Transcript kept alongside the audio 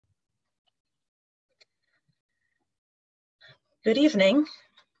Good evening,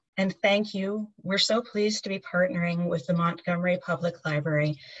 and thank you. We're so pleased to be partnering with the Montgomery Public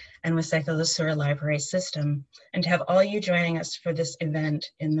Library and Waseca-LeSueur Library System, and to have all you joining us for this event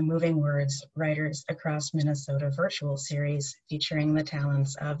in the Moving Words Writers Across Minnesota virtual series featuring the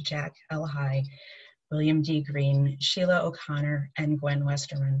talents of Jack L. High, William D. Green, Sheila O'Connor, and Gwen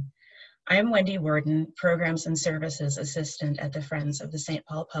Westerman. I am Wendy Worden, Programs and Services Assistant at the Friends of the St.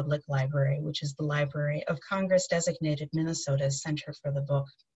 Paul Public Library, which is the Library of Congress-designated Minnesota's Center for the Book.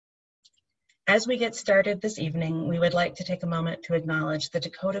 As we get started this evening, we would like to take a moment to acknowledge the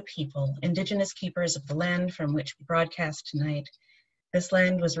Dakota people, Indigenous keepers of the land from which we broadcast tonight. This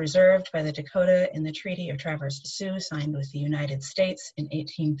land was reserved by the Dakota in the Treaty of Traverse-des-Sioux, signed with the United States in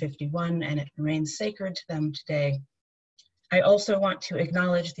 1851, and it remains sacred to them today. I also want to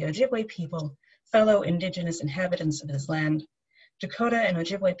acknowledge the Ojibwe people, fellow Indigenous inhabitants of this land. Dakota and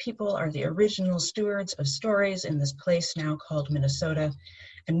Ojibwe people are the original stewards of stories in this place now called Minnesota,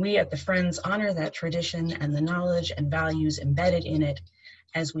 and we at the Friends honor that tradition and the knowledge and values embedded in it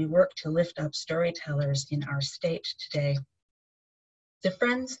as we work to lift up storytellers in our state today. The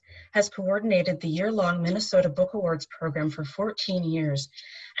Friends has coordinated the year-long Minnesota Book Awards program for 14 years,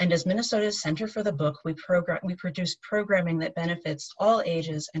 and as Minnesota's Center for the Book, we produce programming that benefits all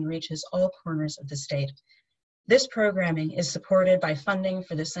ages and reaches all corners of the state. This programming is supported by funding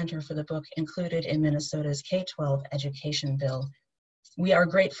for the Center for the Book included in Minnesota's K-12 education bill. We are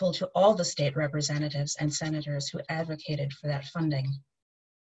grateful to all the state representatives and senators who advocated for that funding.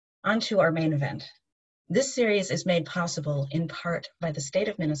 On to our main event. This series is made possible in part by the state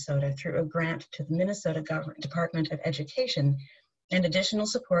of Minnesota through a grant to the Minnesota Department of Education, and additional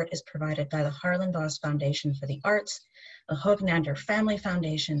support is provided by the Harlan Boss Foundation for the Arts, the Hognander Family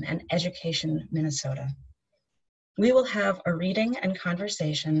Foundation, and Education Minnesota. We will have a reading and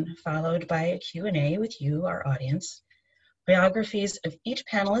conversation followed by a Q&A with you, our audience. Biographies of each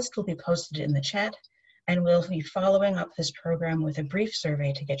panelist will be posted in the chat, and we'll be following up this program with a brief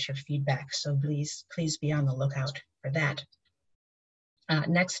survey to get your feedback, so please be on the lookout for that.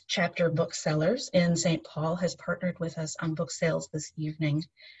 Next Chapter Booksellers in St. Paul has partnered with us on book sales this evening.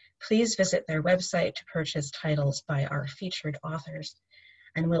 Please visit their website to purchase titles by our featured authors,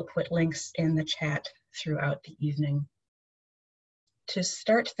 and we'll put links in the chat throughout the evening. To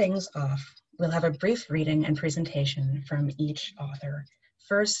start things off, we'll have a brief reading and presentation from each author.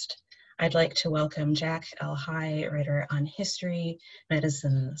 First, I'd like to welcome Jack L. High, writer on history,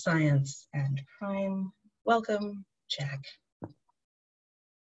 medicine, science, and crime. Welcome, Jack.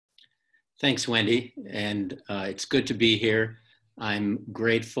 Thanks, Wendy, and it's good to be here. I'm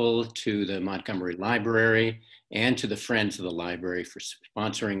grateful to the Montgomery Library and to the Friends of the Library for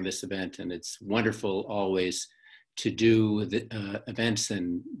sponsoring this event, and it's wonderful always to do the events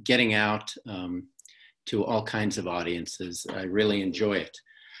and getting out to all kinds of audiences. I really enjoy it.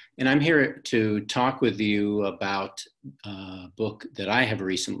 And I'm here to talk with you about a book that I have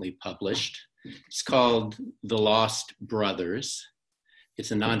recently published. It's called The Lost Brothers.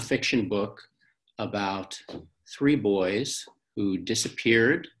 It's a nonfiction book about three boys who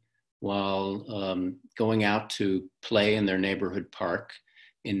disappeared while going out to play in their neighborhood park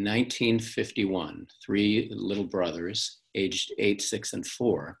in 1951, three little brothers aged 8, 6, and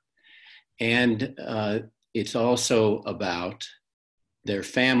 4. And it's also about their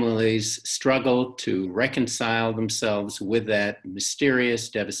families' struggle to reconcile themselves with that mysterious,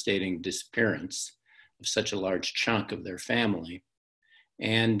 devastating disappearance of such a large chunk of their family,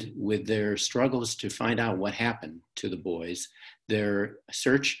 and with their struggles to find out what happened to the boys. Their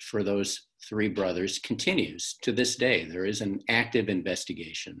search for those three brothers continues to this day. There is an active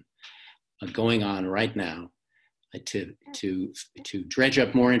investigation going on right now to dredge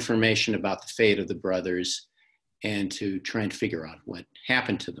up more information about the fate of the brothers and to try and figure out what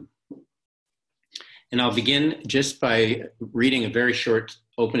happened to them. And I'll begin just by reading a very short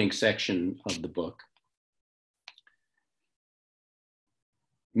opening section of the book.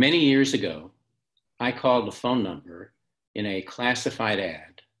 Many years ago, I called a phone number in a classified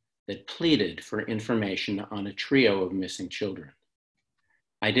ad that pleaded for information on a trio of missing children.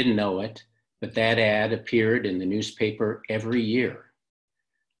 I didn't know it, but that ad appeared in the newspaper every year.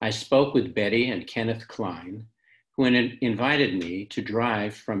 I spoke with Betty and Kenneth Klein, who invited me to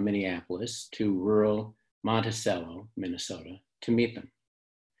drive from Minneapolis to rural Monticello, Minnesota, to meet them.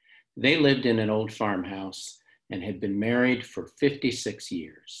 They lived in an old farmhouse and had been married for 56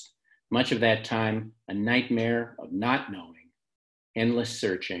 years. Much of that time, a nightmare of not knowing, endless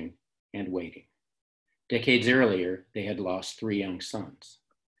searching, and waiting. Decades earlier, they had lost 3 young sons.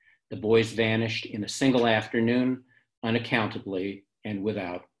 The boys vanished in a single afternoon, unaccountably and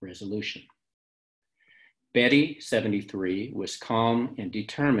without resolution. Betty, 73, was calm and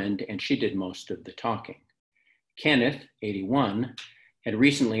determined, and she did most of the talking. Kenneth, 81, had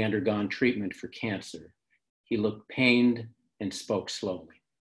recently undergone treatment for cancer. He looked pained and spoke slowly.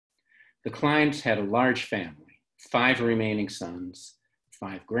 The Kleins had a large family, 5 remaining sons,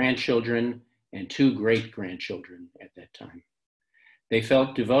 5 grandchildren, and 2 great-grandchildren at that time. They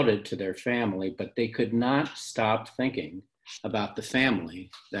felt devoted to their family, but they could not stop thinking about the family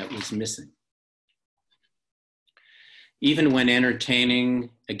that was missing. Even when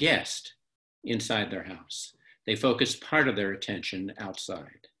entertaining a guest inside their house, they focused part of their attention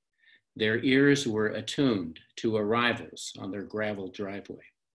outside. Their ears were attuned to arrivals on their gravel driveway.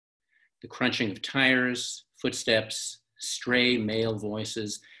 The crunching of tires, footsteps, stray male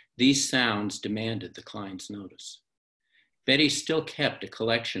voices, these sounds demanded the Kleins' notice. Betty still kept a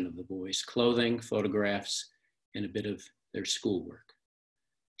collection of the boys' clothing, photographs, and a bit of their schoolwork.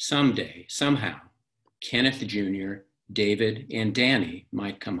 Someday, somehow, Kenneth Jr., David, and Danny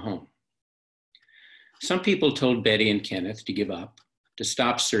might come home. Some people told Betty and Kenneth to give up, to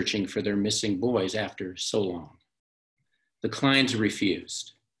stop searching for their missing boys after so long. The Kleins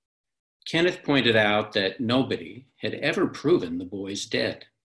refused. Kenneth pointed out that nobody had ever proven the boys dead.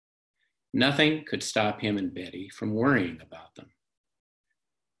 Nothing could stop him and Betty from worrying about them.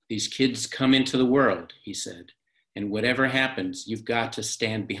 These kids come into the world, he said, and whatever happens, you've got to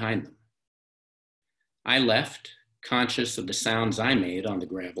stand behind them. I left, conscious of the sounds I made on the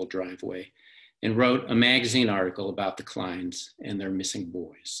gravel driveway, and wrote a magazine article about the Kleins and their missing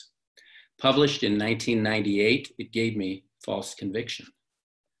boys. Published in 1998, it gave me false conviction.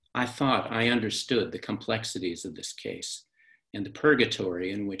 I thought I understood the complexities of this case and the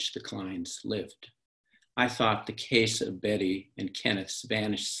purgatory in which the Kleins lived. I thought the case of Betty and Kenneth's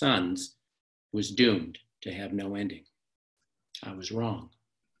vanished sons was doomed to have no ending. I was wrong.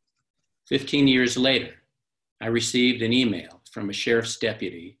 15 years later, I received an email from a sheriff's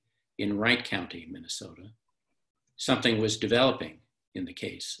deputy in Wright County, Minnesota. Something was developing in the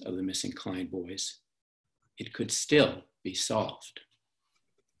case of the missing Klein boys. It could still be solved.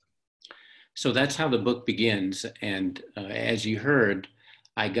 So that's how the book begins. And as you heard,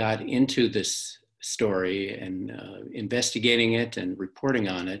 I got into this story and investigating it and reporting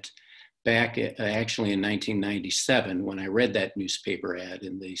on it back actually in 1997 when I read that newspaper ad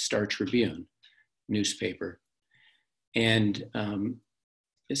in the Star Tribune newspaper. And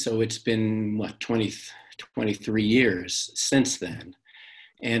so it's been, 23 years since then.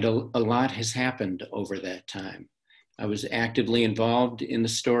 And a lot has happened over that time. I was actively involved in the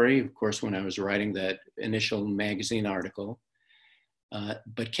story, of course, when I was writing that initial magazine article,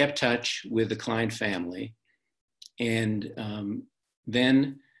 but kept touch with the Klein family. And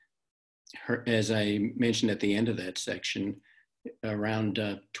then, as I mentioned at the end of that section, around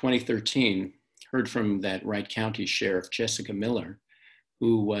 2013, heard from that Wright County Sheriff, Jessica Miller,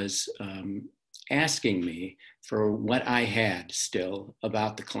 who was asking me for what I had still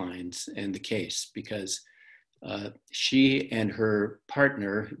about the Kleins and the case, because she and her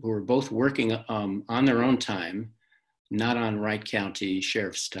partner, who were both working on their own time, not on Wright County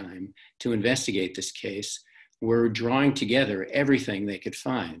Sheriff's time, to investigate this case, were drawing together everything they could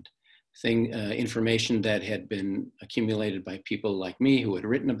find. Information that had been accumulated by people like me who had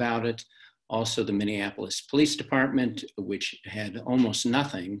written about it, also the Minneapolis Police Department, which had almost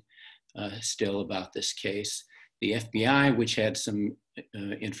nothing still about this case, the FBI, which had some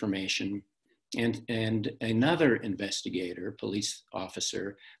information, and another investigator, police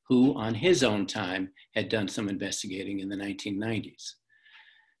officer, who on his own time had done some investigating in the 1990s.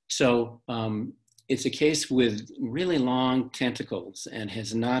 So it's a case with really long tentacles and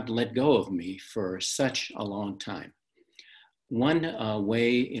has not let go of me for such a long time. One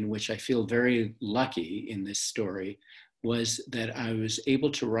way in which I feel very lucky in this story was that I was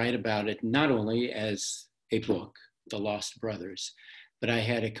able to write about it not only as a book, The Lost Brothers, but I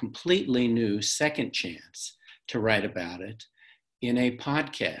had a completely new second chance to write about it in a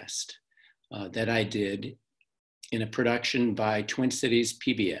podcast that I did in a production by Twin Cities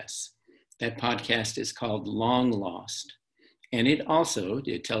PBS. That podcast is called Long Lost. And it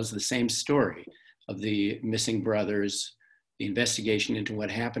tells the same story of the missing brothers, the investigation into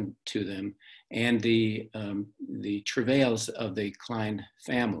what happened to them, and the travails of the Klein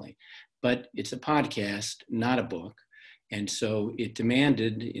family. But it's a podcast, not a book. And so it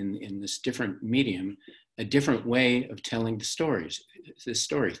demanded in this different medium, a different way of telling the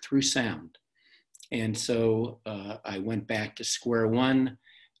story through sound. And so I went back to square one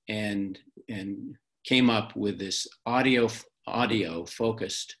and came up with this audio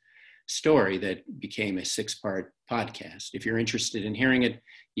focused story that became a 6-part podcast. If you're interested in hearing it,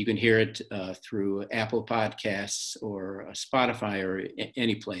 you can hear it through Apple Podcasts or Spotify or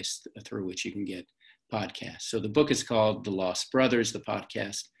any place through which you can get podcasts. So the book is called The Lost Brothers. The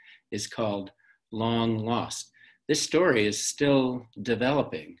podcast is called Long Lost. This story is still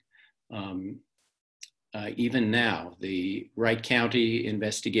developing. Even now, the Wright County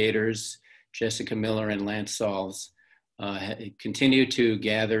investigators, Jessica Miller and Lance Sauls, continue to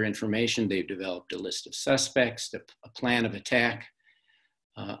gather information. They've developed a list of suspects, a plan of attack.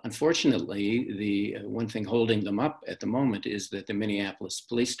 Unfortunately, the one thing holding them up at the moment is that the Minneapolis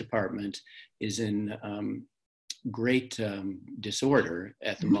Police Department is in great disorder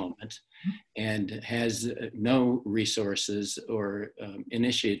at the moment and has no resources or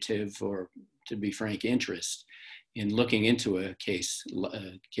initiative or, to be frank, interest in looking into a case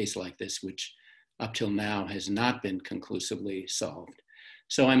like this, which up till now has not been conclusively solved.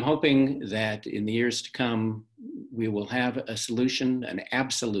 So I'm hoping that in the years to come, we will have a solution, an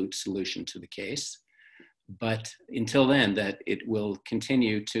absolute solution to the case. But until then, that it will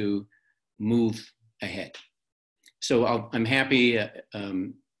continue to move ahead. So I'm happy at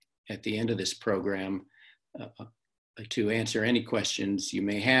the end of this program to answer any questions you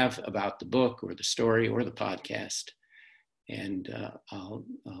may have about the book or the story or the podcast. And I'll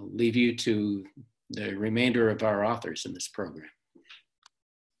leave you to the remainder of our authors in this program.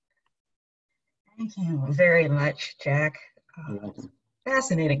 Thank you very much, Jack. You're welcome.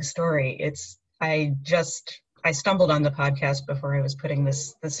 Fascinating story. I stumbled on the podcast before I was putting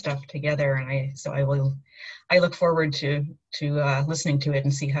this stuff together, and I look forward to listening to it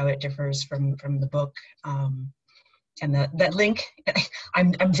and see how it differs from the book. And that link,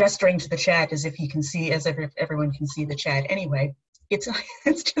 I'm gesturing to the chat as if you can see, everyone can see the chat. Anyway, it's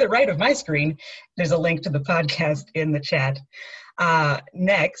to the right of my screen. There's a link to the podcast in the chat.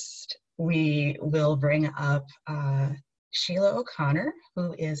 Next, we will bring up Sheila O'Connor,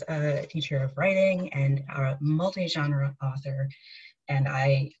 who is a teacher of writing and a multi-genre author. And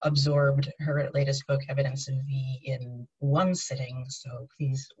I absorbed her latest book, Evidence of V, in one sitting. So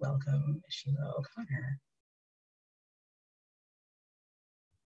please welcome Sheila O'Connor.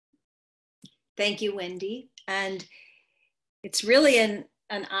 Thank you, Wendy. And it's really an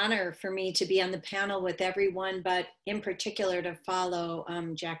honor for me to be on the panel with everyone, but in particular to follow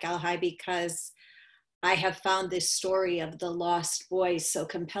Jack Alhai, because I have found this story of the lost boys so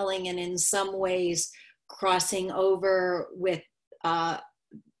compelling and in some ways crossing over with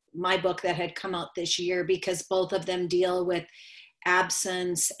my book that had come out this year, because both of them deal with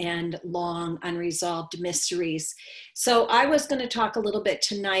absence and long unresolved mysteries. So I was going to talk a little bit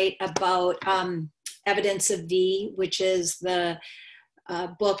tonight about Evidence of V, which is the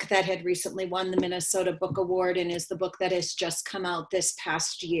book that had recently won the Minnesota Book Award and is the book that has just come out this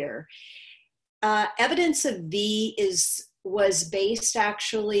past year. Evidence of V was based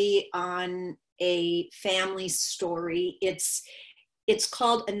actually on a family story. It's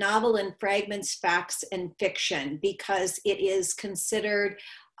called A Novel in Fragments, Facts, and Fiction because it is considered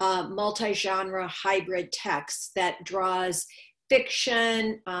a multi-genre hybrid text that draws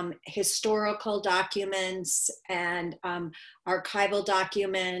fiction, historical documents, and archival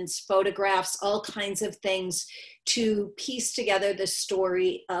documents, photographs, all kinds of things to piece together the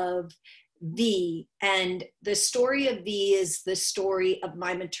story of V. And the story of V is the story of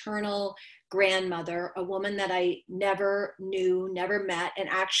my maternal grandmother, a woman that I never knew, never met, and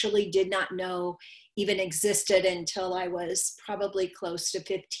actually did not know even existed until I was probably close to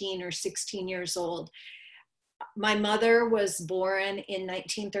 15 or 16 years old. My mother was born in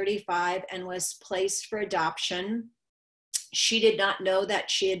 1935 and was placed for adoption. She did not know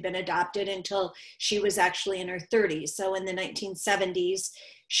that she had been adopted until she was actually in her 30s. So in the 1970s,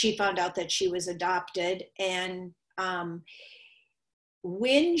 she found out that she was adopted. And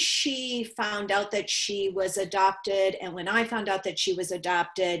when she found out that she was adopted, and when I found out that she was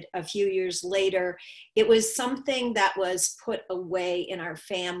adopted a few years later, it was something that was put away in our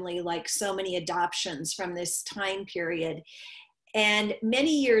family, like so many adoptions from this time period. And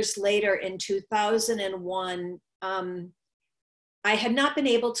many years later, in 2001, I had not been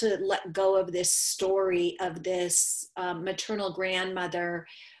able to let go of this story of this maternal grandmother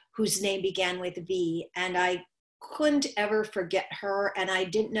whose name began with V, and I couldn't ever forget her, and I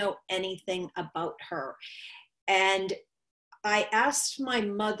didn't know anything about her. And I asked my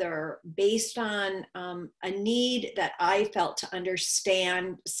mother, based on a need that I felt to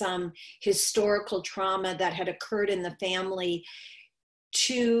understand some historical trauma that had occurred in the family,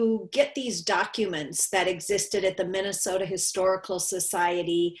 to get these documents that existed at the Minnesota Historical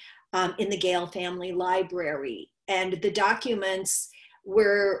Society in the Gale Family Library. And the documents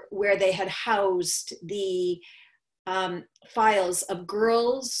where they had housed the files of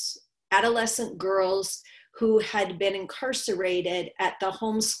girls, adolescent girls who had been incarcerated at the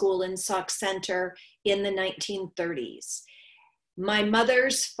homeschool in Sauk Center in the 1930s. My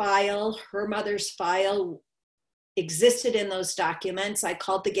mother's file, her mother's file, existed in those documents. I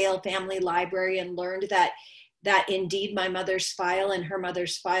called the Gale Family Library and learned that indeed my mother's file and her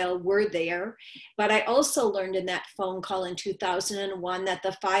mother's file were there. But I also learned in that phone call in 2001 that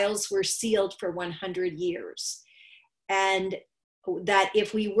the files were sealed for 100 years. And that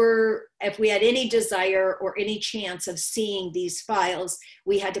if we had any desire or any chance of seeing these files,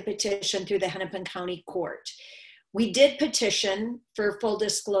 we had to petition through the Hennepin County Court. We did petition for full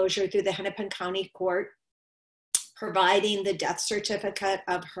disclosure through the Hennepin County Court, providing the death certificate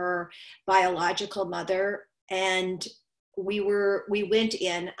of her biological mother. And we went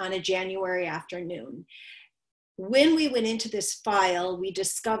in on a January afternoon. When we went into this file, we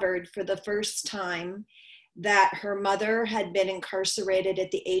discovered for the first time that her mother had been incarcerated at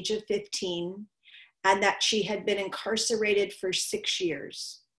the age of 15 and that she had been incarcerated for 6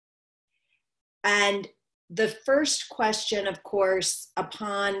 years. And the first question, of course,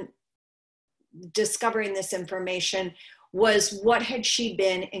 upon discovering this information was, what had she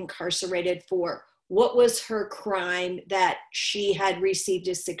been incarcerated for? What was her crime that she had received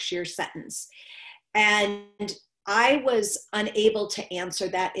a 6-year sentence? And I was unable to answer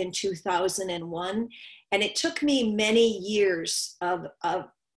that in 2001. And it took me many years of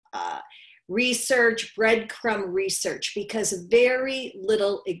research, breadcrumb research, because very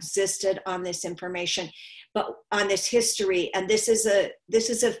little existed on this information, but on this history. And this is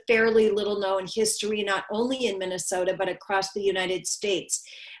a fairly little known history, not only in Minnesota, but across the United States.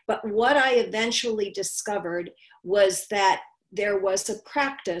 But what I eventually discovered was that there was a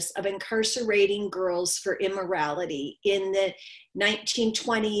practice of incarcerating girls for immorality in the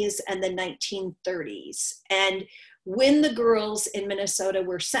 1920s and the 1930s. And when the girls in Minnesota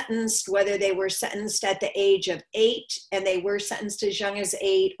were sentenced, whether they were sentenced at the age of 8 and they were sentenced as young as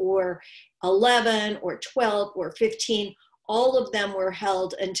 8 or 11 or 12 or 15, all of them were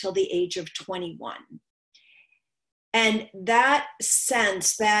held until the age of 21. And that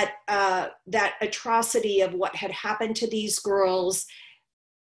sense, that atrocity of what had happened to these girls,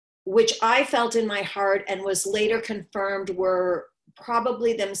 which I felt in my heart and was later confirmed were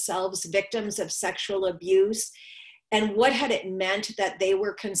probably themselves victims of sexual abuse, and what had it meant that they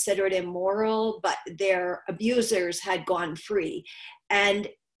were considered immoral, but their abusers had gone free. And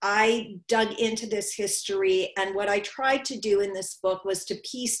I dug into this history, and what I tried to do in this book was to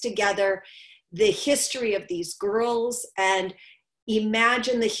piece together the history of these girls and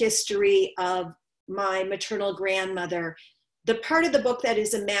imagine the history of my maternal grandmother. The part of the book that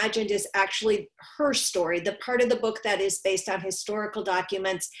is imagined is actually her story. The part of the book that is based on historical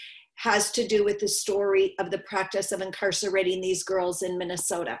documents has to do with the story of the practice of incarcerating these girls in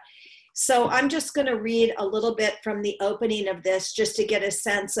Minnesota. So I'm just going to read a little bit from the opening of this just to get a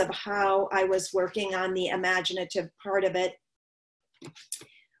sense of how I was working on the imaginative part of it.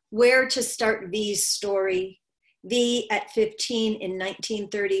 Where to start V's story. V at 15 in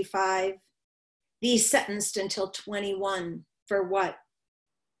 1935. V sentenced until 21. For what?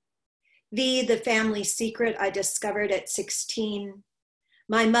 V, the family secret I discovered at 16.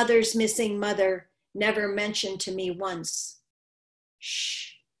 My mother's missing mother, never mentioned to me once.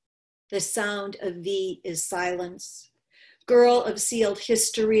 Shh. The sound of V is silence. Girl of sealed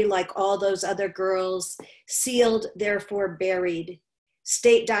history like all those other girls, sealed, therefore buried.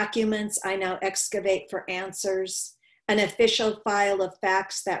 State documents I now excavate for answers, an official file of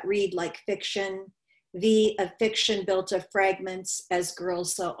facts that read like fiction, V, a fiction built of fragments, as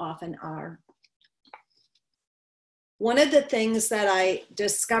girls so often are. One of the things that I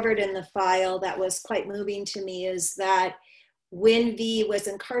discovered in the file that was quite moving to me is that when V was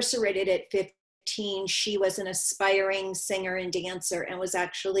incarcerated at 15, she was an aspiring singer and dancer and was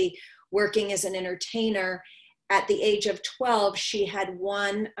actually working as an entertainer. At the age of 12, she had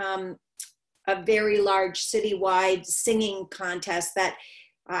won a very large citywide singing contest that,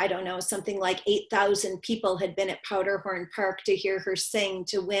 I don't know, something like 8,000 people had been at Powderhorn Park to hear her sing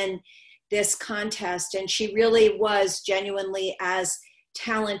to win this contest. And she really was genuinely as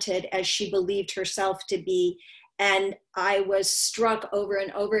talented as she believed herself to be. And I was struck over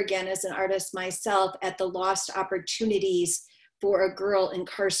and over again as an artist myself at the lost opportunities for a girl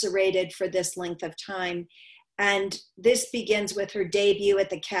incarcerated for this length of time. And this begins with her debut at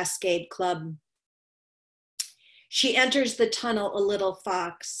the Cascade Club. She enters the tunnel a little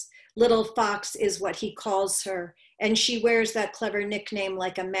fox. Little Fox is what he calls her, and she wears that clever nickname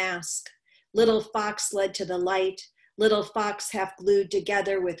like a mask. Little Fox led to the light. Little fox half glued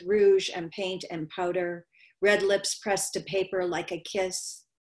together with rouge and paint and powder, red lips pressed to paper like a kiss.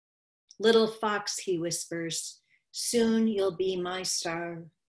 Little fox, he whispers, soon you'll be my star.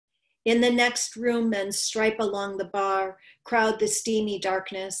 In the next room, men stripe along the bar, crowd the steamy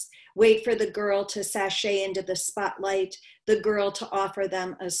darkness, wait for the girl to sashay into the spotlight, the girl to offer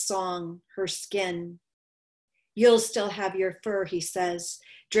them a song, her skin. You'll still have your fur, he says,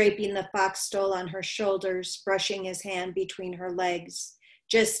 draping the fox stole on her shoulders, brushing his hand between her legs.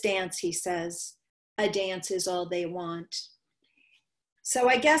 Just dance, he says. A dance is all they want. So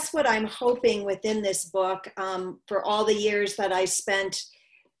I guess what I'm hoping within this book, for all the years that I spent,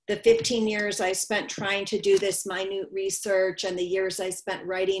 the 15 years I spent trying to do this minute research and the years I spent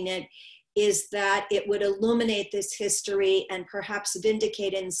writing it, is that it would illuminate this history and perhaps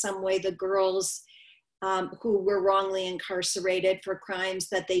vindicate in some way the girls who were wrongly incarcerated for crimes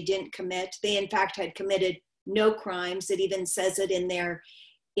that they didn't commit. They in fact had committed no crimes. It even says it in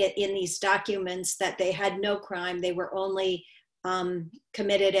these documents that they had no crime. They were only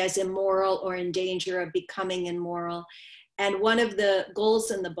committed as immoral or in danger of becoming immoral. And one of the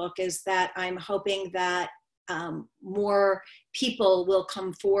goals in the book is that I'm hoping that more people will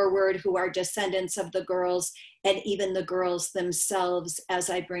come forward who are descendants of the girls and even the girls themselves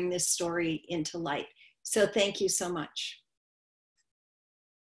as I bring this story into light. So thank you so much.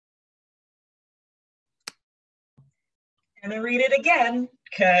 I'm gonna read it again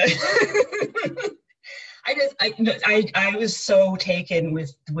because I was so taken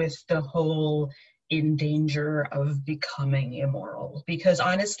with the whole in danger of becoming immoral, because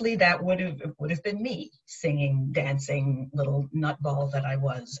honestly that would have been me, singing, dancing, little nutball that I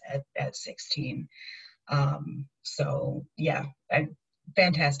was at 16. So yeah,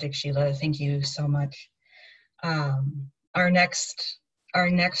 fantastic, Sheila. Thank you so much. Our next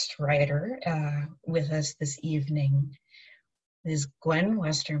writer with us this evening is Gwen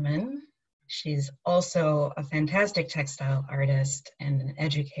Westerman. She's also a fantastic textile artist and an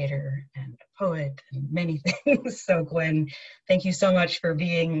educator and a poet and many things. So Gwen, thank you so much for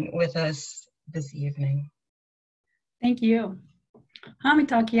being with us this evening. Thank you.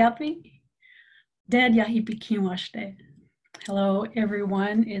 Hamitakiapi, Dad Yahipi Kinwashte. Hello,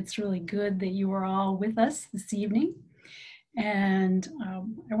 everyone. It's really good that you are all with us this evening. And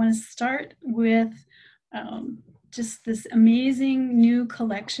I want to start with just this amazing new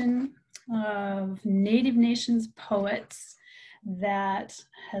collection of Native Nations poets that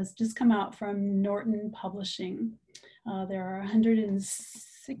has just come out from Norton Publishing. There are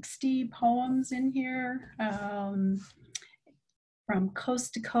 160 poems in here, from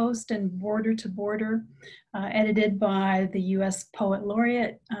coast to coast and border to border, edited by the U.S. Poet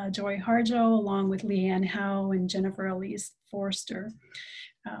Laureate, Joy Harjo, along with Leanne Howe and Jennifer Elise Forster.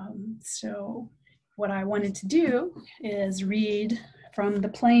 So what I wanted to do is read from the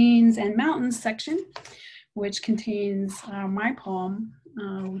Plains and Mountains section, which contains my poem,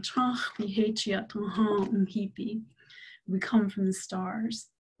 We Come from the Stars.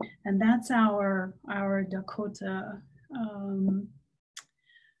 And that's our Dakota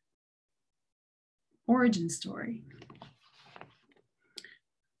origin story.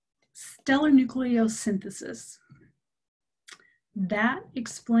 Stellar nucleosynthesis. That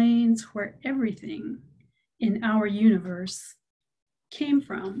explains where everything in our universe came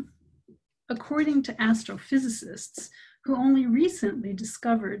from, according to astrophysicists who only recently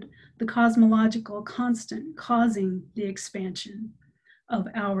discovered the cosmological constant causing the expansion of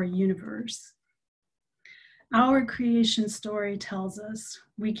our universe. Our creation story tells us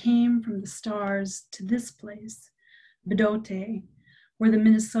we came from the stars to this place, Bedote, where the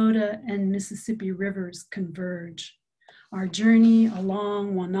Minnesota and Mississippi rivers converge. Our journey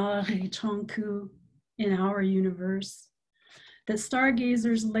along Wanare Chonku in our universe, that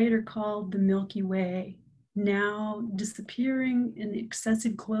stargazers later called the Milky Way, now disappearing in the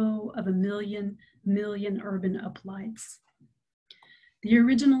excessive glow of a million urban uplights. The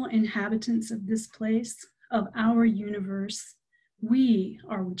original inhabitants of this place, of our universe, we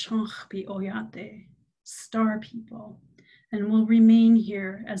are Uchonchpi Oyate, star people, and will remain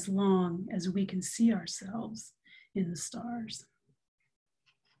here as long as we can see ourselves in the stars.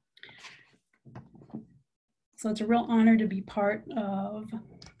 So it's a real honor to be part of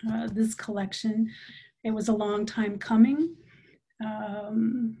this collection. It was a long time coming.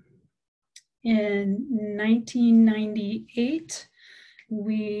 In 1998,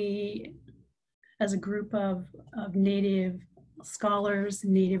 we, as a group of Native scholars,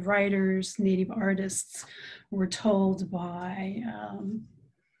 Native writers, Native artists, were told by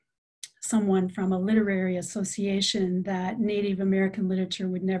someone from a literary association that Native American literature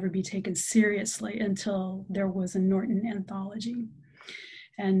would never be taken seriously until there was a Norton anthology.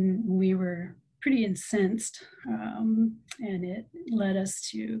 And we were pretty incensed, and it led us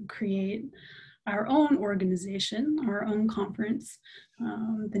to create our own organization, our own conference,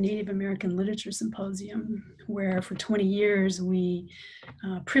 the Native American Literature Symposium, where for 20 years we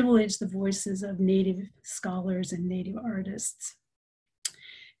privileged the voices of Native scholars and Native artists.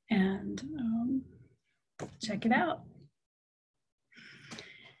 And check it out.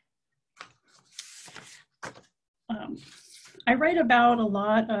 I write about a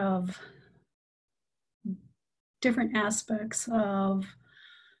lot of different aspects of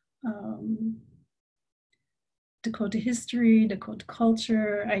Dakota history, Dakota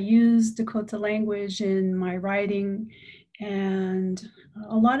culture. I use Dakota language in my writing, and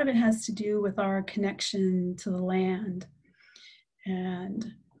a lot of it has to do with our connection to the land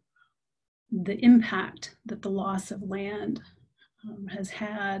and the impact that the loss of land has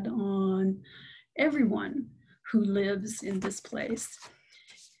had on everyone who lives in this place.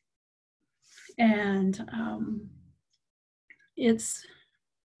 And it's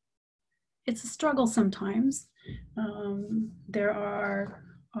a struggle sometimes. There are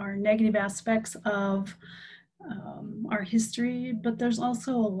negative aspects of our history, but there's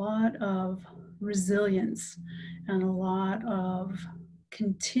also a lot of resilience and a lot of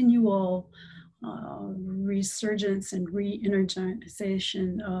continual resurgence and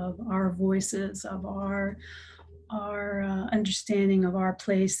re-energization of our voices, of our understanding of our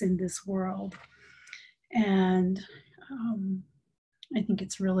place in this world. And I think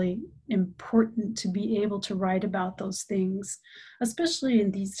it's really important to be able to write about those things, especially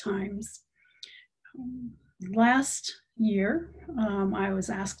in these times. Last year, I was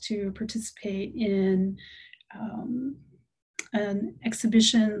asked to participate in an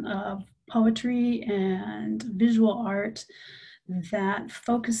exhibition of poetry and visual art that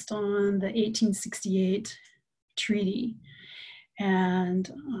focused on the 1868 treaty. And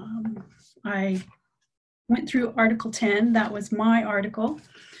I went through Article 10, that was my article.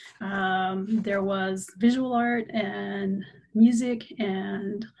 There was visual art and music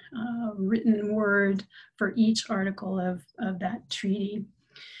and written word for each article of that treaty.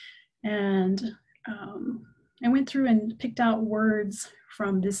 And I went through and picked out words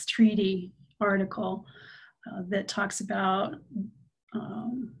from this treaty article that talks about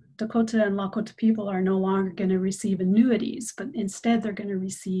Dakota and Lakota people are no longer going to receive annuities, but instead they're going to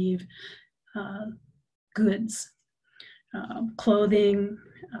receive goods, clothing,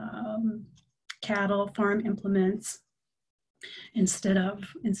 cattle, farm implements, instead of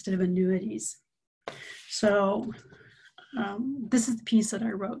annuities. So this is the piece that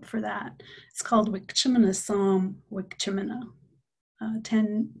I wrote for that. It's called Wikchimina Psalm Wikchimina,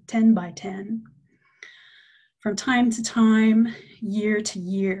 10 by 10. From time to time, year to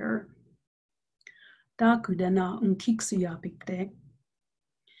year, Dakudana unkiksuyapikte.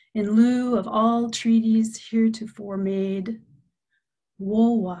 In lieu of all treaties heretofore made,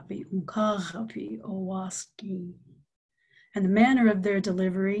 wowapi unkahapi owaski. And the manner of their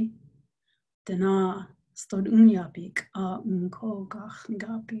delivery, dana stodunyapik a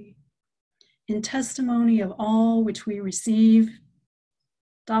unkogachgapi. In testimony of all which we receive,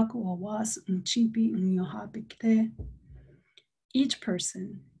 daku owas unchipi unyohapikte. Each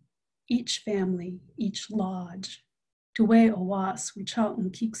person, each family, each lodge, Tuwe owas wicha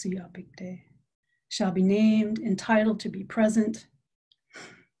unkiksuyapikte, shall be named, entitled to be present.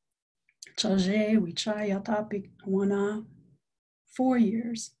 Chaje wicha yatapik wana, 4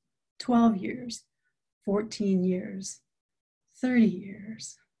 years, 12 years, 14 years, 30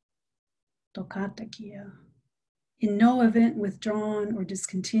 years. Tokatakia, in no event withdrawn or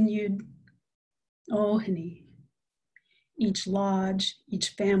discontinued. Ohani, each lodge, each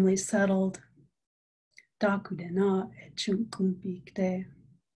family settled. Dakudena echunkumpikte,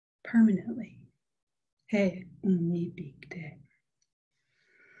 permanently. He unipikte.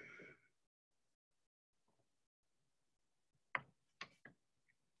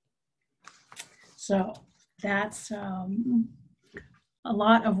 So that's a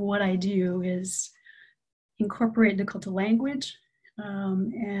lot of what I do is incorporate Dakota language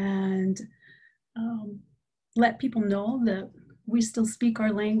and let people know that we still speak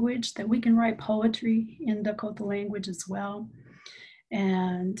our language, that we can write poetry in Dakota language as well,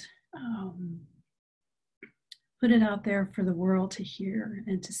 and put it out there for the world to hear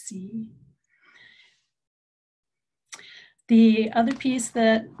and to see. The other piece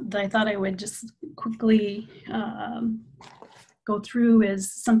that I thought I would just quickly go through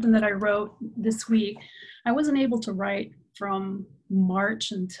is something that I wrote this week. I wasn't able to write from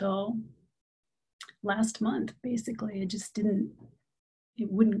March until last month, basically. It just didn't,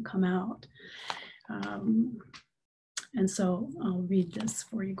 it wouldn't come out. And so I'll read this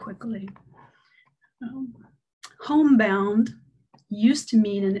for you quickly. Homebound used to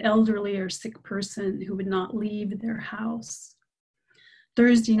mean an elderly or sick person who would not leave their house.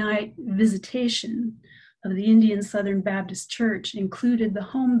 Thursday night visitation of the Indian Southern Baptist Church included the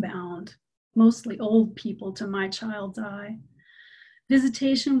homebound, mostly old people to my child's eye.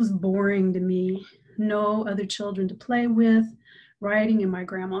 Visitation was boring to me. No other children to play with, riding in my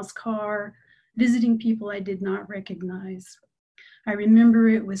grandma's car, visiting people I did not recognize. I remember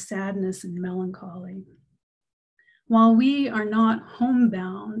it with sadness and melancholy. While we are not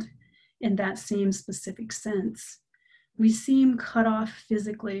homebound in that same specific sense, we seem cut off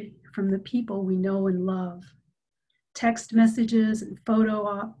physically from the people we know and love. Text messages and photo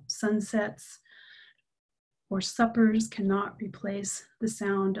op sunsets or suppers cannot replace the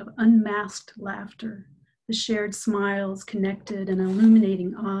sound of unmasked laughter, the shared smiles, connected and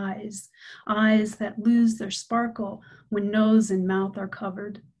illuminating eyes, eyes that lose their sparkle when nose and mouth are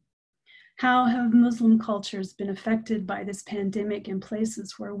covered. How have Muslim cultures been affected by this pandemic in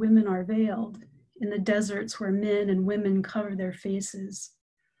places where women are veiled, in the deserts where men and women cover their faces?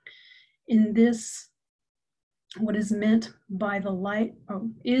 In this, what is meant by the light, or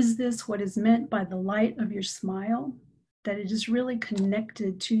is this what is meant by the light of your smile? That it is really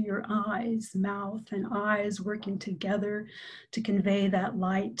connected to your eyes, mouth and eyes working together to convey that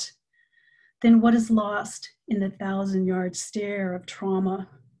light? Then what is lost in the 1,000-yard stare of trauma?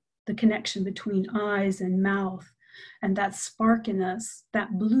 The connection between eyes and mouth and that spark in us,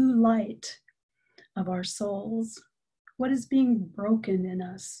 that blue light of our souls. What is being broken in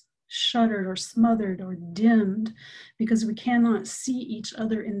us, shuttered or smothered or dimmed because we cannot see each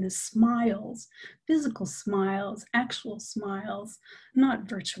other in the smiles, physical smiles, actual smiles, not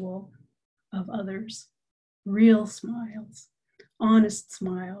virtual, of others, real smiles, honest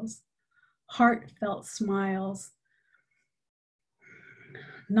smiles, heartfelt smiles,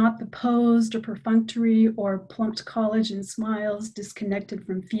 not the posed or perfunctory or plumped collagen smiles disconnected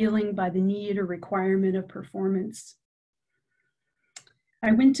from feeling by the need or requirement of performance.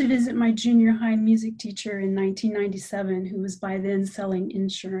 I went to visit my junior high music teacher in 1997, who was by then selling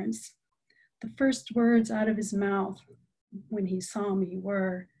insurance. The first words out of his mouth when he saw me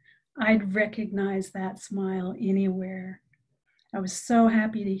were, "I'd recognize that smile anywhere." I was so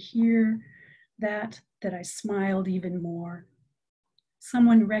happy to hear that I smiled even more.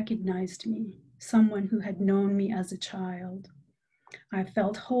 Someone recognized me, someone who had known me as a child. I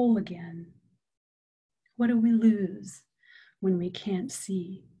felt whole again. What do we lose when we can't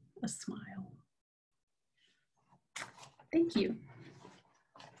see a smile? Thank you.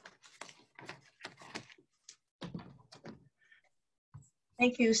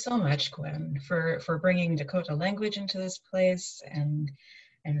 Thank you so much, Gwen, for bringing Dakota language into this place and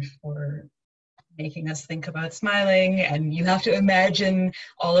for making us think about smiling. And you have to imagine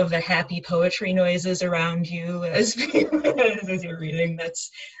all of the happy poetry noises around you as you're reading.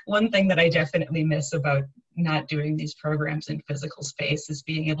 That's one thing that I definitely miss about not doing these programs in physical space, is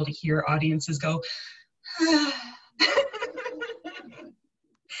being able to hear audiences go, ah.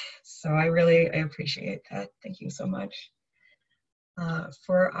 So I appreciate that. Thank you so much.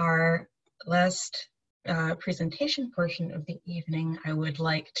 For our last presentation portion of the evening, I would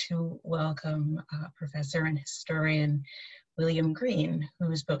like to welcome Professor and historian William Green,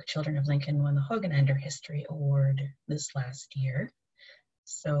 whose book Children of Lincoln won the Hognander History Award this last year.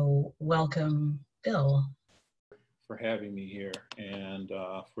 So welcome, Bill. For having me here and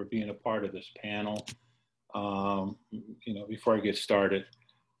for being a part of this panel. Before I get started,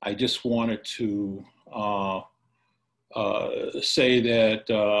 I just wanted to say that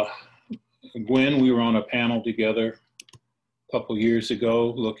Gwen, we were on a panel together a couple years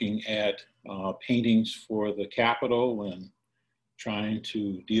ago looking at paintings for the Capitol and trying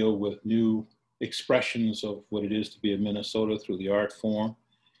to deal with new expressions of what it is to be a Minnesota through the art form.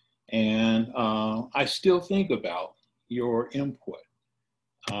 And I still think about your input.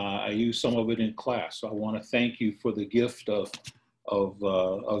 I use some of it in class, so I want to thank you for the gift of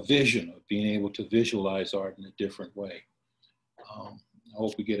a vision, of being able to visualize art in a different way. I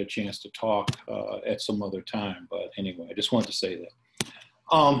hope we get a chance to talk at some other time, but anyway, I just wanted to say that.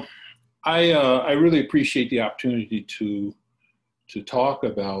 I really appreciate the opportunity to talk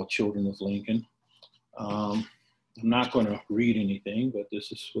about Children of Lincoln. I'm not going to read anything, but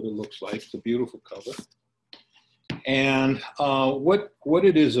this is what it looks like. It's a beautiful cover. And what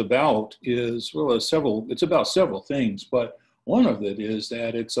it is about is, well, it's about several things, but one of it is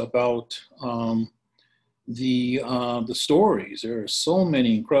that it's about the stories. There are so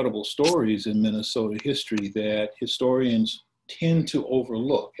many incredible stories in Minnesota history that historians tend to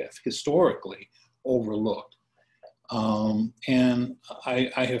overlook, have historically overlooked. And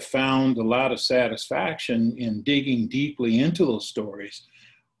I have found a lot of satisfaction in digging deeply into those stories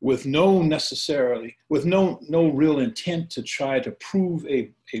with no real intent to try to prove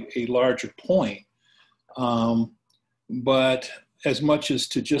a larger point, but as much as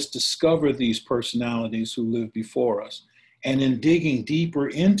to just discover these personalities who lived before us. And in digging deeper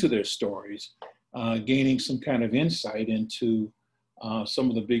into their stories, gaining some kind of insight into some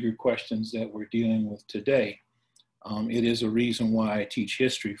of the bigger questions that we're dealing with today. It is a reason why I teach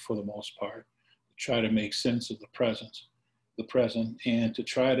history for the most part, to try to make sense of the present, and to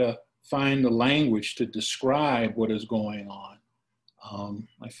try to find the language to describe what is going on.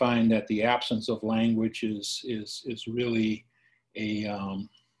 I find that the absence of language is really a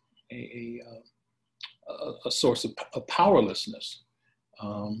source of powerlessness,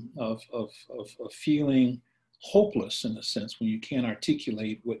 of feeling hopeless in a sense when you can't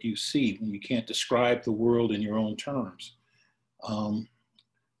articulate what you see, when you can't describe the world in your own terms.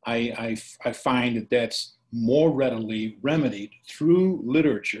 I find that that's more readily remedied through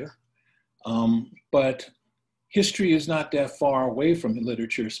literature, but history is not that far away from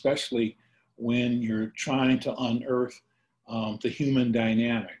literature, especially when you're trying to unearth the human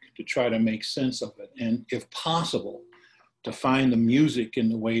dynamic, to try to make sense of it, and if possible, to find the music in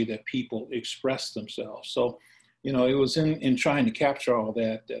the way that people express themselves. So, you know, it was in trying to capture all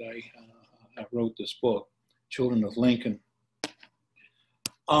that I wrote this book, Children of Lincoln.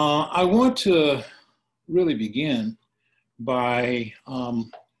 I want to really begin by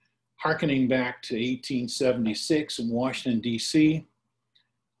hearkening back to 1876 in Washington, D.C.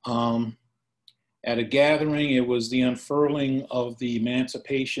 At a gathering, it was the unfurling of the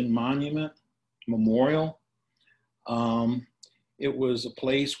Emancipation Monument Memorial. It was a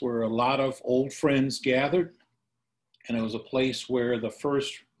place where a lot of old friends gathered, and it was a place where the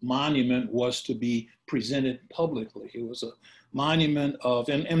first monument was to be presented publicly. It was a monument of,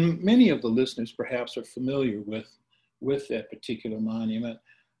 and many of the listeners perhaps are familiar with that particular monument.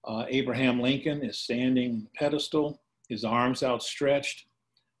 Abraham Lincoln is standing on the pedestal, his arms outstretched.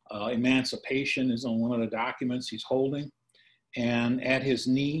 Emancipation is on one of the documents he's holding. And at his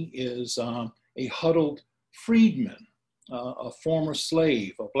knee is a huddled freedman, a former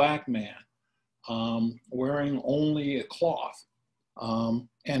slave, a black man, wearing only a cloth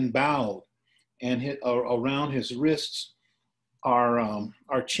and bowed. And around his wrists are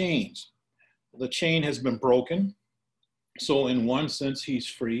chains. The chain has been broken. So in one sense, he's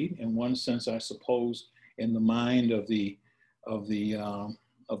freed. In one sense, I suppose, in the mind of the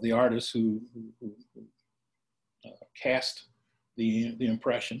artist who cast the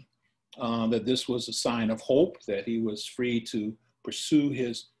impression that this was a sign of hope, that he was free to pursue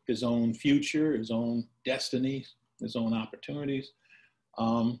his own future, his own destiny, his own opportunities.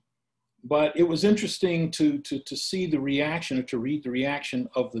 But it was interesting to see the reaction, or to read the reaction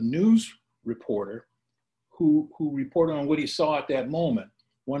of the news reporter who reported on what he saw at that moment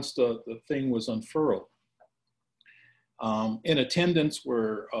once the thing was unfurled. In attendance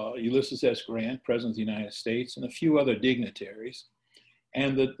were Ulysses S. Grant, President of the United States, and a few other dignitaries.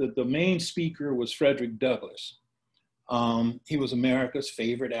 And the main speaker was Frederick Douglass. He was America's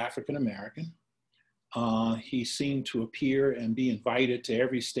favorite African-American. He seemed to appear and be invited to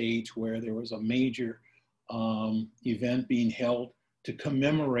every stage where there was a major event being held to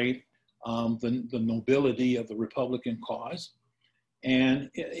commemorate the nobility of the Republican cause. And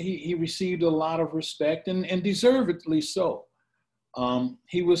he received a lot of respect, and deservedly so.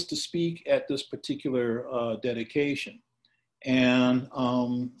 He was to speak at this particular dedication. And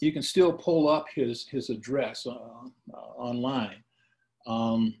you can still pull up his address online.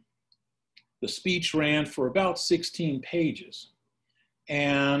 The speech ran for about 16 pages.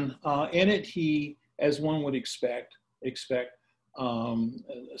 And in it, he, as one would expect,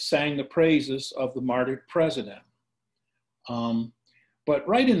 sang the praises of the martyred president. But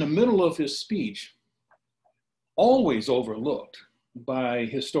right in the middle of his speech, always overlooked by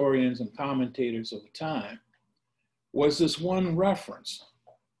historians and commentators of the time, was this one reference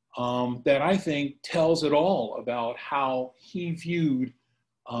that I think tells it all about how he viewed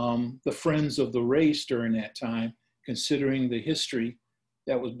the friends of the race during that time, considering the history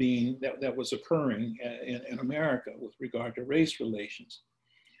that was occurring in America with regard to race relations.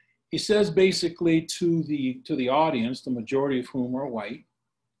 He says basically to the audience, the majority of whom are white,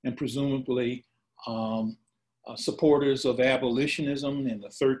 and presumably supporters of abolitionism in the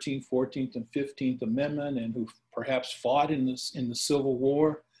 13th, 14th, and 15th Amendment, and who perhaps fought in the Civil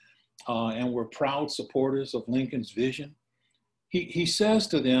War, and were proud supporters of Lincoln's vision. He says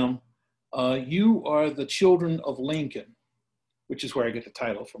to them, you are the children of Lincoln, which is where I get the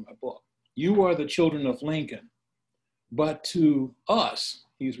title for my book. You are the children of Lincoln, but to us,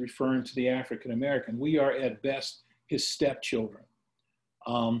 he's referring to the African American, we are at best his stepchildren.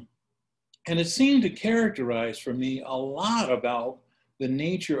 And it seemed to characterize for me a lot about the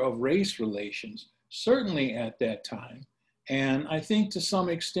nature of race relations, certainly at that time, and I think to some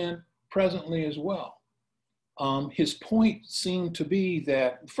extent presently as well. His point seemed to be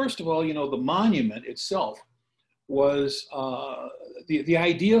that, first of all, the monument itself was, the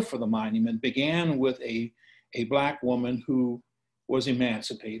idea for the monument began with a Black woman who was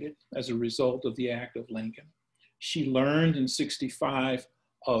emancipated as a result of the act of Lincoln. She learned in '65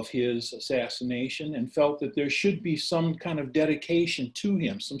 of his assassination and felt that there should be some kind of dedication to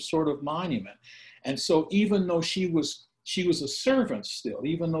him, some sort of monument. And so even though she was a servant still,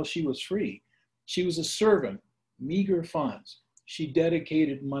 even though she was free, she was a servant, meager funds. She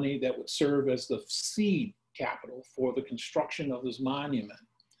dedicated money that would serve as the seed capital for the construction of this monument.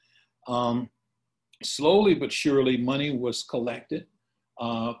 Slowly but surely, money was collected,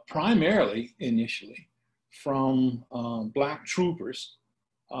 primarily initially from Black troopers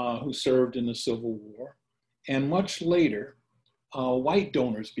who served in the Civil War. And much later, white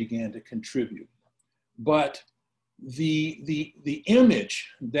donors began to contribute. But the image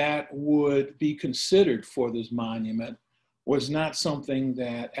that would be considered for this monument was not something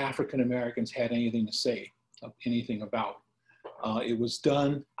that African Americans had anything to say, anything about. It was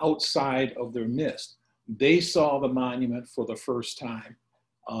done outside of their midst. They saw the monument for the first time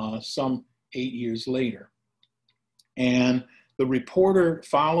some 8 years later. And the reporter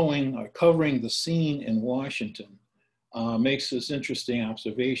covering the scene in Washington makes this interesting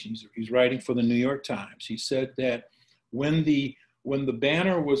observation. He's writing for the New York Times. He said that when the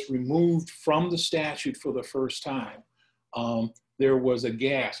banner was removed from the statue for the first time, there was a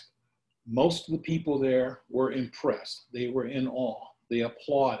gasp. Most of the people there were impressed. They were in awe. They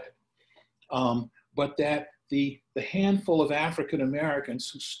applauded. But that the handful of African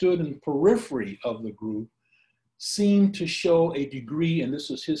Americans who stood in the periphery of the group seemed to show a degree, and this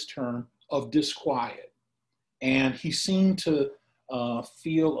is his term, of disquiet. And he seemed to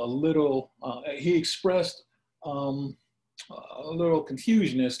feel a little, he expressed a little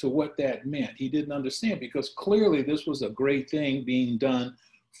confusion as to what that meant. He didn't understand, because clearly this was a great thing being done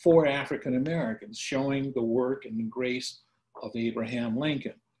for African Americans, showing the work and the grace of Abraham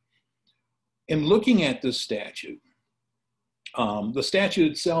Lincoln. In looking at this statue, the statue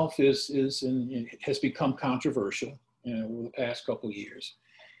itself has become controversial over the past couple of years.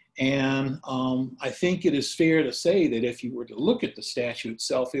 And I think it is fair to say that if you were to look at the statue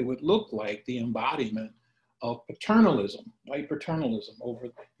itself, it would look like the embodiment of paternalism, white paternalism over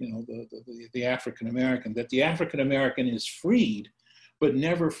the African American, that the African American is freed, but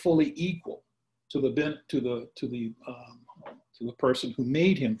never fully equal to the person who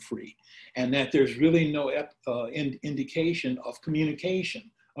made him free, and that there's really no indication of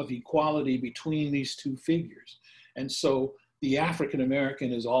communication, of equality between these two figures. And so the African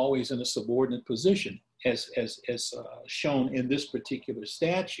American is always in a subordinate position, as shown in this particular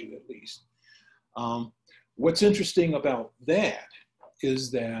statue, at least. What's interesting about that is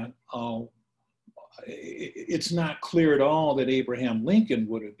that it's not clear at all that Abraham Lincoln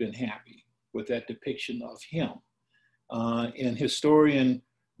would have been happy with that depiction of him. In historian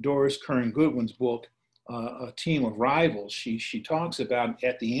Doris Kearns Goodwin's book, A Team of Rivals, she talks about,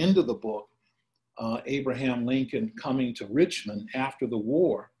 at the end of the book, Abraham Lincoln coming to Richmond after the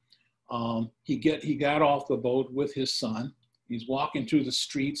war. He got off the boat with his son. He's walking through the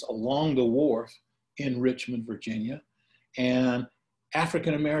streets along the wharf in Richmond, Virginia, and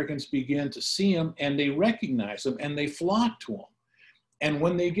African Americans begin to see him, and they recognize him, and they flock to him. And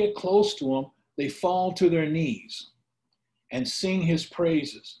when they get close to him, they fall to their knees and sing his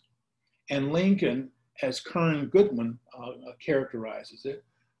praises. And Lincoln, as Kearns Goodwin characterizes it,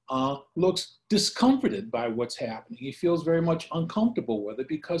 looks discomforted by what's happening. He feels very much uncomfortable with it,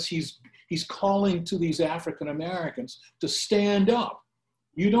 because he's calling to these African Americans to stand up.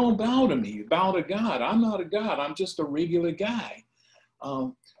 You don't bow to me, you bow to God. I'm not a God, I'm just a regular guy.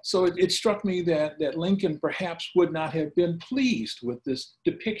 So it struck me that Lincoln perhaps would not have been pleased with this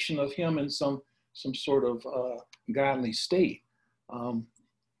depiction of him in some sort of godly state,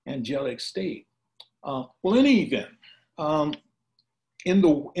 angelic state. Well, in any event, at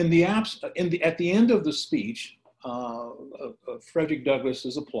the end of the speech, Frederick Douglass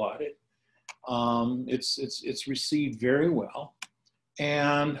is applauded. It's received very well.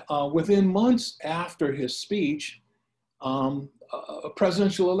 And within months after his speech, a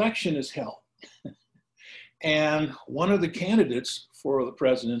presidential election is held. And one of the candidates for the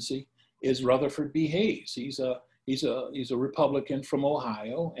presidency is Rutherford B. Hayes. He's a Republican from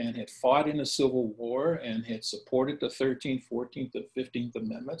Ohio and had fought in the Civil War and had supported the 13th, 14th, and 15th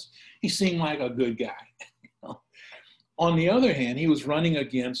Amendments. He seemed like a good guy. You know? On the other hand, he was running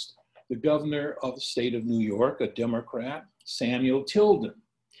against the governor of the state of New York, a Democrat, Samuel Tilden.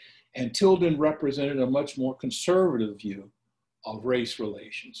 And Tilden represented a much more conservative view of race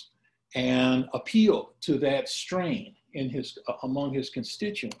relations and appealed to that strain in among his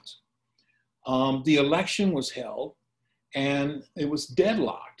constituents. The election was held and it was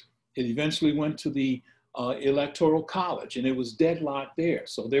deadlocked. It eventually went to the Electoral College and it was deadlocked there.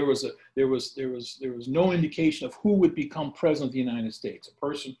 So there was no indication of who would become president of the United States, a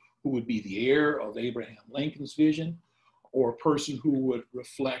person who would be the heir of Abraham Lincoln's vision or a person who would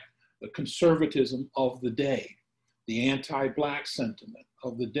reflect the conservatism of the day, the anti-Black sentiment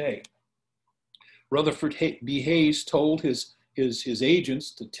of the day. Rutherford B. Hayes told his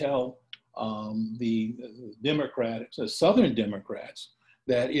agents to tell the Democrats, the Southern Democrats,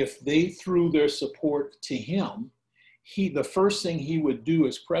 that if they threw their support to him, the first thing he would do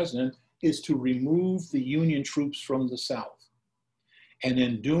as president is to remove the Union troops from the South. And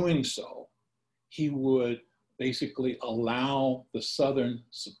in doing so, he would basically allow the Southern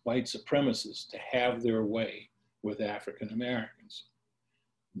white supremacists to have their way with African Americans.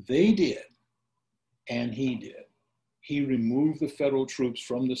 They did, and he did. He removed the federal troops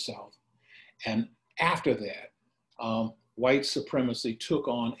from the South. And after that, white supremacy took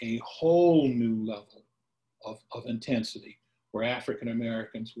on a whole new level of intensity, where African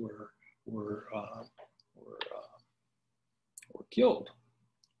Americans were killed,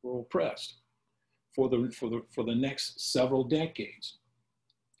 were oppressed for the next several decades.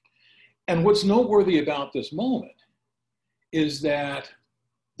 And what's noteworthy about this moment is that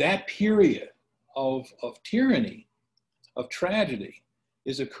that period of tyranny, of tragedy,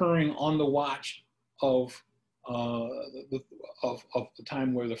 is occurring on the watch of the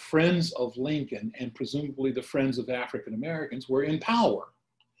time where the friends of Lincoln and presumably the friends of African Americans were in power.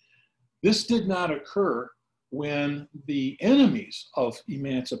 This did not occur when the enemies of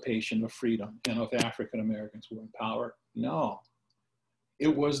emancipation, of freedom, and of African Americans were in power. No,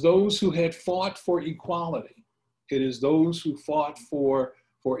 it was those who had fought for equality. It is those who fought for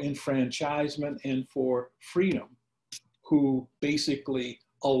enfranchisement and for freedom who basically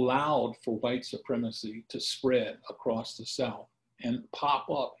allowed for white supremacy to spread across the South and pop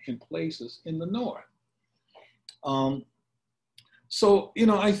up in places in the North. So, you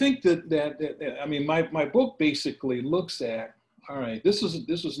know, I think that I mean, my book basically looks at, all right, this was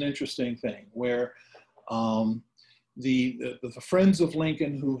an interesting thing where the friends of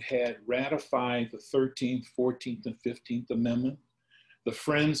Lincoln who had ratified the 13th, 14th, and 15th Amendment, the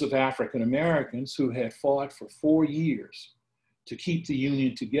friends of African Americans who had fought for 4 years to keep the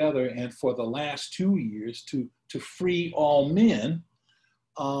Union together and for the last 2 years to free all men,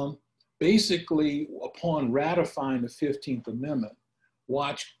 basically upon ratifying the 15th Amendment,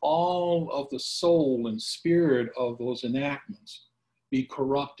 watch all of the soul and spirit of those enactments be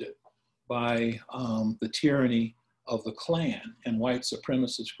corrupted by the tyranny of the Klan and white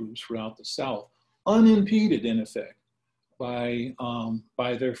supremacist groups throughout the South, unimpeded in effect by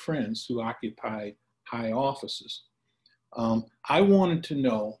their friends who occupied high offices. I wanted to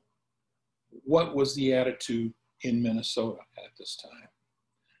know what was the attitude in Minnesota at this time.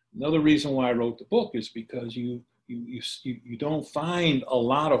 Another reason why I wrote the book is because you don't find a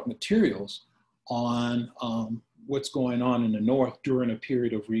lot of materials on what's going on in the North during a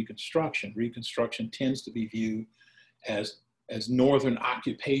period of Reconstruction. Reconstruction tends to be viewed as Northern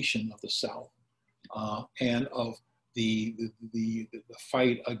occupation of the South and of the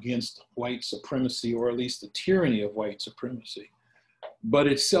fight against white supremacy, or at least the tyranny of white supremacy. But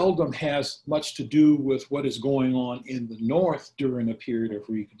it seldom has much to do with what is going on in the North during a period of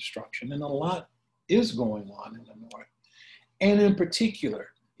Reconstruction. And a lot is going on in the North. And in particular,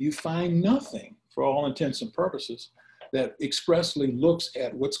 you find nothing, for all intents and purposes, that expressly looks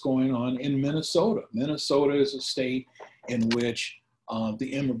at what's going on in Minnesota. Minnesota is a state in which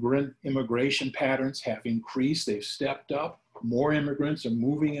the immigration patterns have increased. They've stepped up. More immigrants are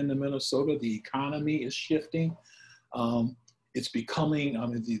moving into Minnesota. The economy is shifting. It's becoming, I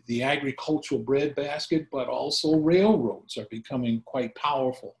mean, the agricultural breadbasket, but also railroads are becoming quite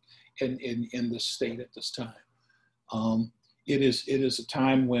powerful in the state at this time. It is a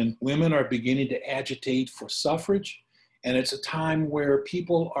time when women are beginning to agitate for suffrage, and it's a time where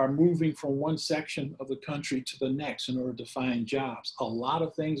people are moving from one section of the country to the next in order to find jobs. A lot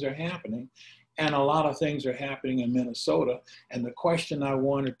of things are happening, And a lot of things are happening in Minnesota. And the question I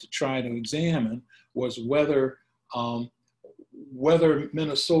wanted to try to examine was whether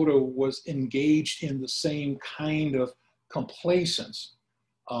Minnesota was engaged in the same kind of complacence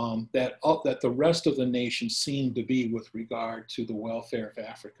that the rest of the nation seemed to be with regard to the welfare of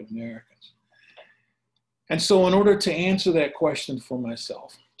African Americans. And so in order to answer that question for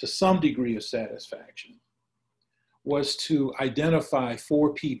myself, to some degree of satisfaction, was to identify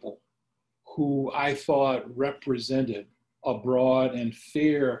 4 people who I thought represented a broad and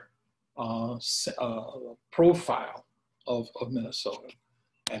fair profile of Minnesota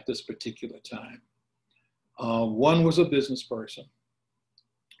at this particular time. One was a business person.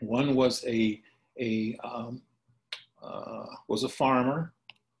 One was a farmer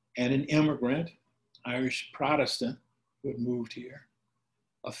and an immigrant, Irish Protestant, who had moved here.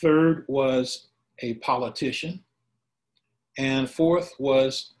 A third was a politician. And fourth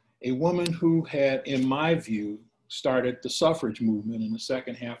was a woman who had, in my view, started the suffrage movement in the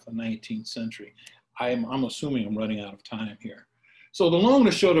second half of the 19th century. I'm assuming I'm running out of time here. So the long and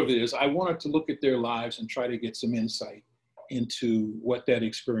the short of it is I wanted to look at their lives and try to get some insight into what that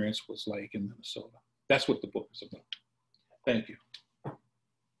experience was like in Minnesota. That's what the book is about. Thank you.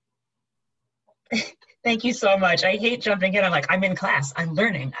 Thank you so much. I hate jumping in. I'm in class. I'm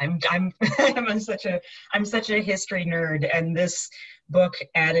learning. I'm such a history nerd, and this book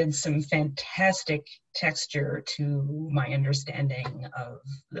added some fantastic texture to my understanding of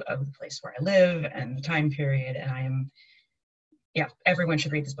the place where I live and the time period. And everyone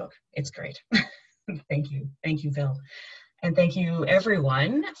should read this book. It's great. Thank you, Bill, and thank you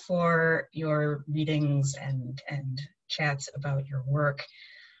everyone for your readings and chats about your work.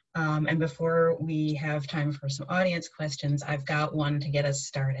 And before we have time for some audience questions, I've got one to get us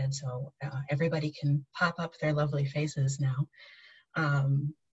started. So everybody can pop up their lovely faces now.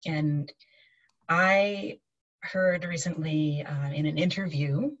 And I heard recently in an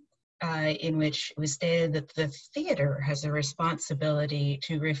interview in which it was stated that the theater has a responsibility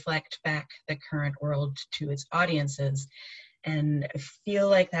to reflect back the current world to its audiences. And I feel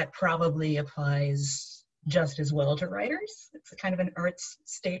like that probably applies just as well to writers. It's a kind of an arts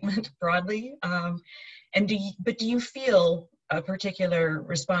statement broadly. And do you feel a particular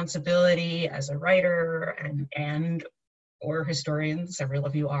responsibility as a writer and or historian, several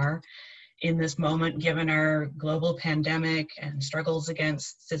of you are, in this moment, given our global pandemic and struggles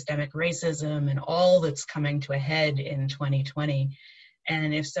against systemic racism and all that's coming to a head in 2020?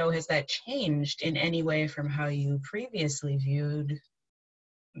 And if so, has that changed in any way from how you previously viewed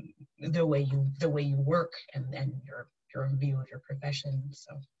the way you work and your view of your profession?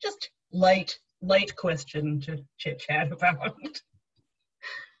 So just light question to chit chat about.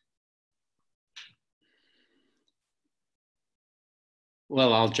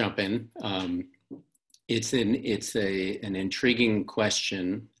 Well, I'll jump in. It's an intriguing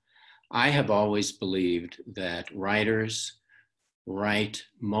question. I have always believed that writers write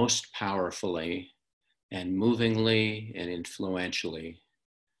most powerfully and movingly and influentially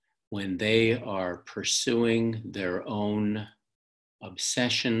when they are pursuing their own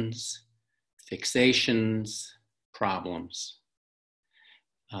obsessions, fixations, problems.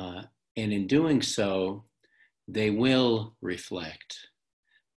 And in doing so, they will reflect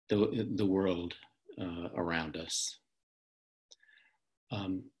the world around us.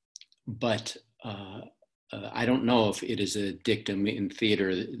 But I don't know if it is a dictum in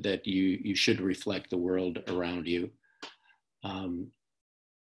theater that you should reflect the world around you.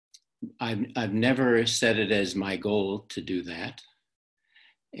 I've never set it as my goal to do that.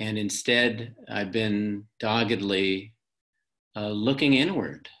 And instead, I've been doggedly looking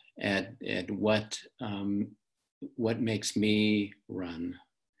inward at what makes me run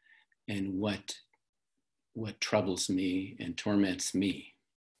and what troubles me and torments me.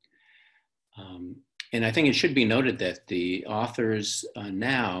 And I think it should be noted that the authors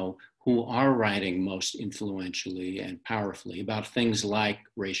now who are writing most influentially and powerfully about things like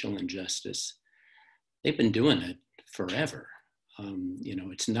racial injustice, they've been doing it forever.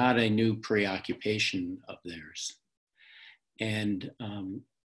 It's not a new preoccupation of theirs. And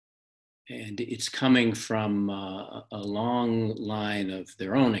it's coming from a long line of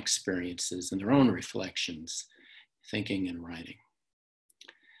their own experiences and their own reflections, thinking and writing.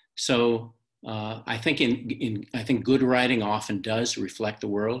 So I think good writing often does reflect the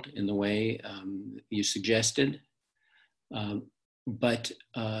world in the way you suggested, but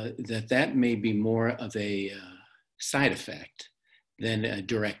that may be more of a side effect than a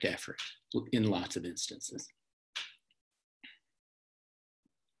direct effort in lots of instances.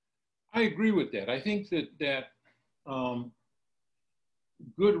 I agree with that. I think that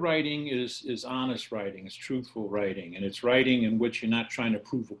good writing is honest writing, it's truthful writing, and it's writing in which you're not trying to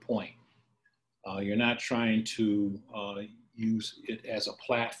prove a point. You're not trying to use it as a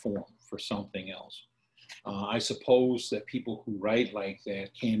platform for something else. I suppose that people who write like that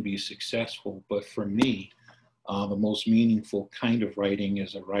can be successful, but for me, the most meaningful kind of writing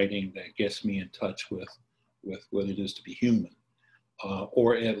is a writing that gets me in touch with what it is to be human,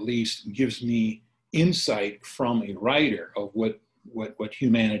 or at least gives me insight from a writer of what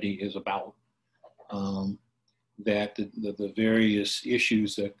humanity is about. That the various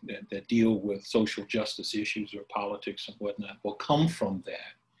issues that deal with social justice issues or politics and whatnot will come from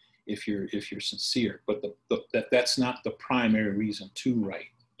that if you're sincere. But that's not the primary reason to write.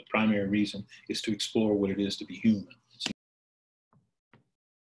 The primary reason is to explore what it is to be human.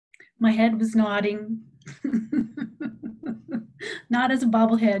 My head was nodding, not as a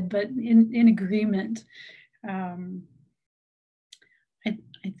bobblehead, but in agreement.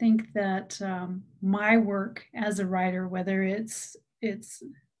 I think that my work as a writer, whether it's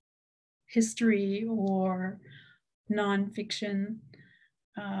history or nonfiction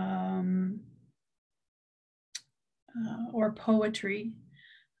or poetry,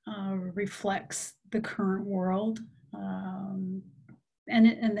 reflects the current world and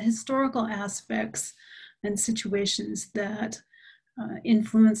the historical aspects and situations that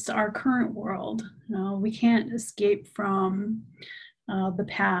influenced our current world. We can't escape from the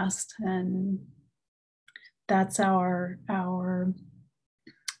past, and that's our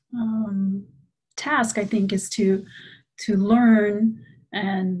task, I think, is to learn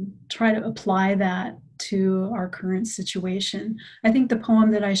and try to apply that to our current situation. I think the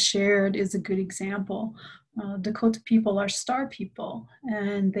poem that I shared is a good example. Dakota people are star people,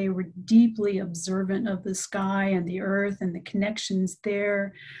 and they were deeply observant of the sky and the earth and the connections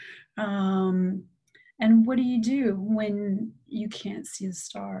there. And what do you do when you can't see the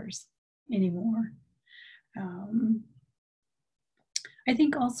stars anymore? I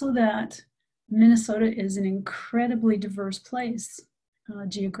think also that Minnesota is an incredibly diverse place,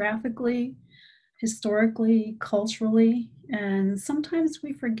 geographically, historically, culturally, and sometimes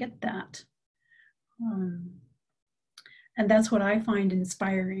we forget that. And that's what I find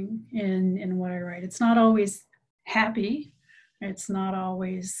inspiring in what I write. It's not always happy. It's not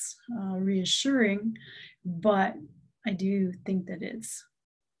always reassuring, but I do think that it's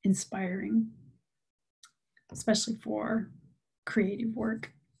inspiring, especially for creative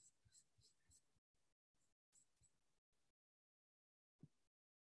work.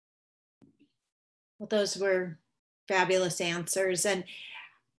 Well, those were fabulous answers. And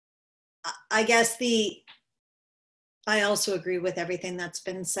I guess I also agree with everything that's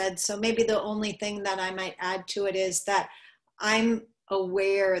been said. So maybe the only thing that I might add to it is that I'm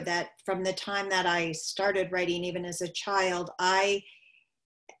aware that from the time that I started writing, even as a child, I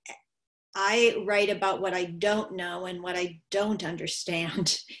write about what I don't know and what I don't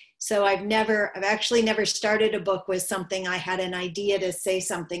understand. So I've actually never started a book with something I had an idea to say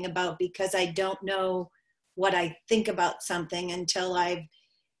something about, because I don't know what I think about something until I've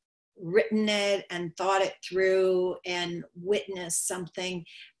written it and thought it through and witnessed something.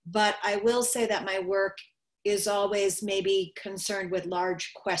 But I will say that my work is always maybe concerned with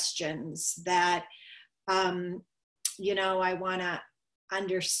large questions that, you know, I want to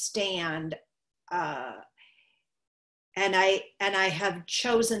understand. And I have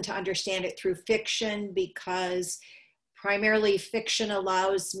chosen to understand it through fiction, because primarily fiction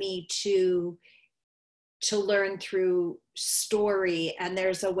allows me to learn through story. And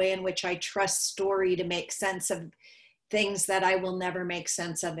there's a way in which I trust story to make sense of things that I will never make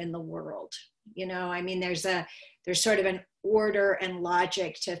sense of in the world. You know, I mean, there's sort of an order and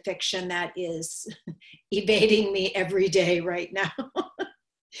logic to fiction that is evading me every day right now.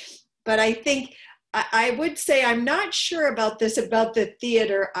 But I think I would say I'm not sure about the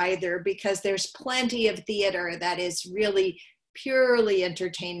theater either, because there's plenty of theater that is really purely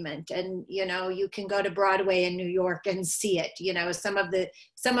entertainment. And, you know, you can go to Broadway in New York and see it. You know, some of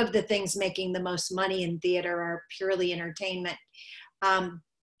the things making the most money in theater are purely entertainment.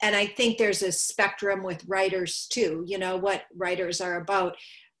 And I think there's a spectrum with writers too, you know, what writers are about.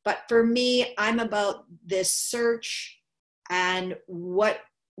 But for me, I'm about this search and what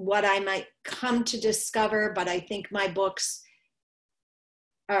I might come to discover. But I think my books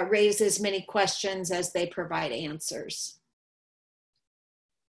raise as many questions as they provide answers.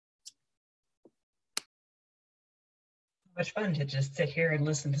 Much fun to just sit here and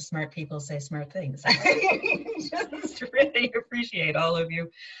listen to smart people say smart things. I just really appreciate all of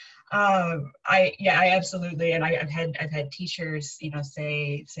you. I absolutely, and I've had teachers, you know,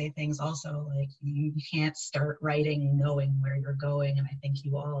 say things also like you can't start writing knowing where you're going, and I think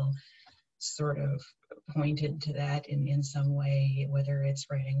you all sort of pointed to that in some way, whether it's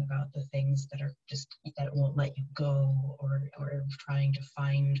writing about the things that are just that won't let you go, or trying to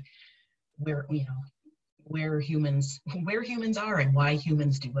find where, you know, where humans are and why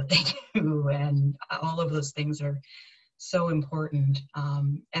humans do what they do, and all of those things are so important.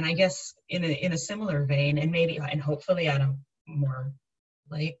 And I guess in a similar vein, and maybe and hopefully on a more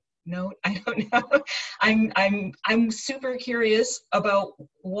light note, I don't know. I'm super curious about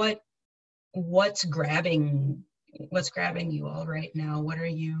what's grabbing you all right now. What are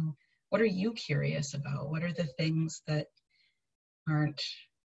you curious about? What are the things that aren't,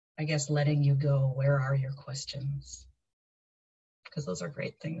 I guess, letting you go? Where are your questions? Because those are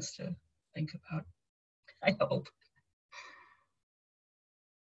great things to think about, I hope.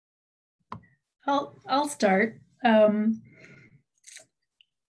 I'll start.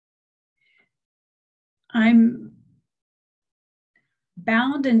 I'm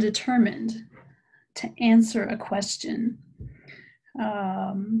bound and determined to answer a question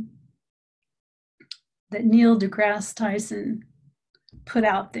that Neil deGrasse Tyson put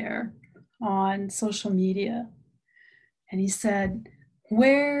out there on social media. And he said,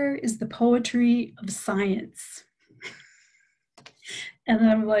 "Where is the poetry of science?" And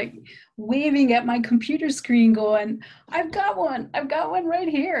I'm like waving at my computer screen going, I've got one right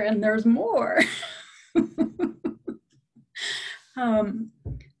here, and there's more.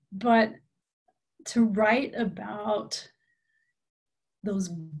 But to write about those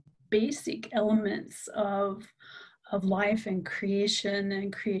basic elements of life and creation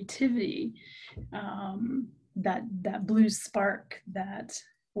and creativity, that blue spark, that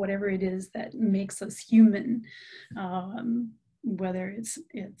whatever it is that makes us human, whether it's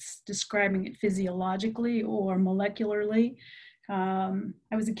describing it physiologically or molecularly.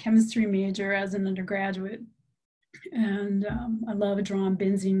 I was a chemistry major as an undergraduate, and I loved drawing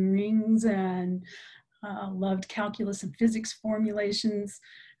benzene rings, and loved calculus and physics formulations.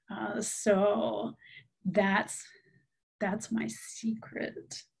 So that's my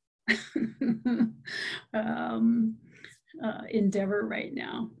secret endeavor right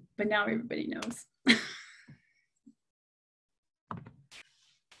now. But now everybody knows.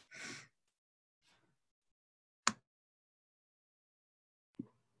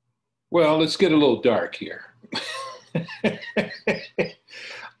 Well, let's get a little dark here.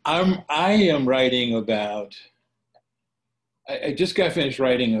 I am writing about, I just got finished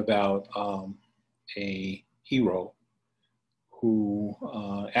writing about a hero who,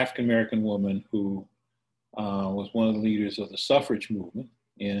 African-American woman who was one of the leaders of the suffrage movement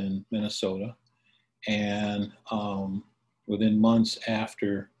in Minnesota. And within months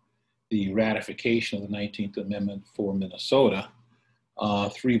after the ratification of the 19th Amendment for Minnesota,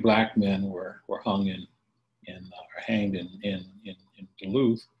 3 Black men were hung or hanged in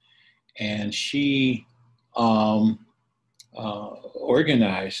Duluth, and she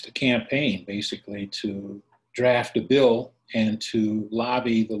organized a campaign basically to draft a bill and to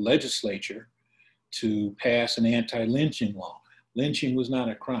lobby the legislature to pass an anti-lynching law. Lynching was not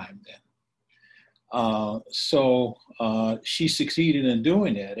a crime then. So she succeeded in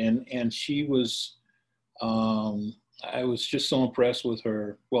doing that, and she was, I was just so impressed with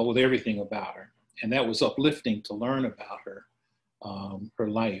her, well, with everything about her. And that was uplifting to learn about her, her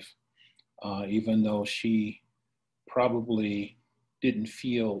life, even though she probably didn't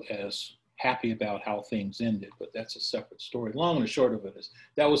feel as happy about how things ended, but that's a separate story. Long and short of it is,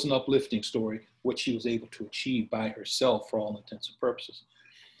 that was an uplifting story, what she was able to achieve by herself for all intents and purposes.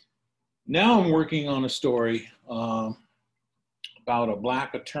 Now I'm working on a story about a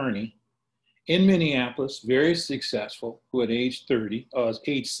Black attorney in Minneapolis, very successful, who at age 70,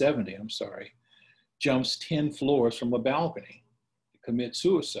 I'm sorry, jumps 10 floors from a balcony to commit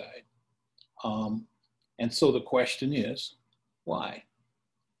suicide. And so the question is, why?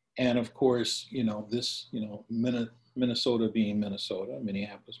 And of course, you know, this, you know, Minnesota being Minnesota,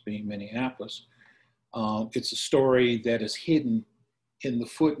 Minneapolis being Minneapolis, it's a story that is hidden in the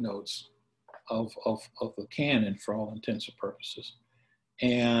footnotes of the canon for all intents and purposes.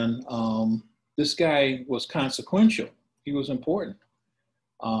 And this guy was consequential. He was important.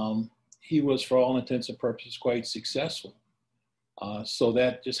 He was, for all intents and purposes, quite successful. So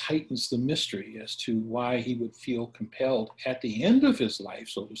that just heightens the mystery as to why he would feel compelled at the end of his life,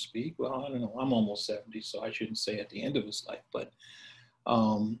 so to speak. Well, I don't know, I'm almost 70, so I shouldn't say at the end of his life, but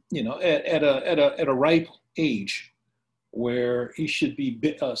you know, at a ripe age where he should be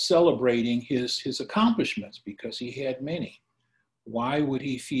celebrating his accomplishments, because he had many. why would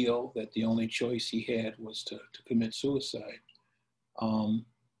he feel that the only choice he had was to commit suicide?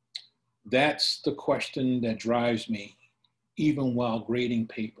 That's the question that drives me, even while grading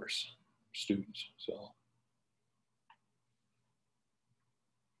papers for students. So.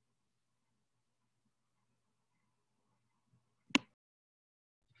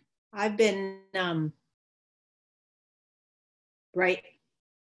 I've been right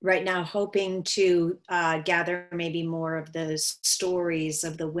now hoping to gather maybe more of the stories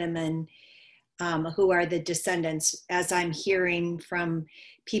of the women who are the descendants. As I'm hearing from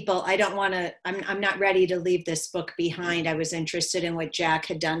people, I don't want to, I'm not ready to leave this book behind. I was interested in what Jack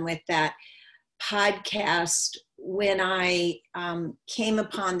had done with that podcast. When I came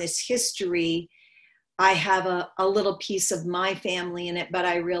upon this history, I have a little piece of my family in it, but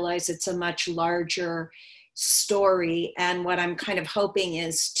I realize it's a much larger story. And what I'm kind of hoping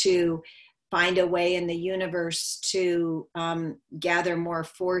is to find a way in the universe to gather more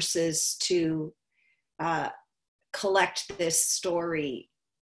forces to collect this story.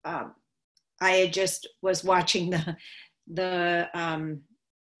 I just was watching the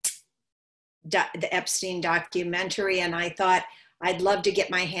Epstein documentary, and I thought, I'd love to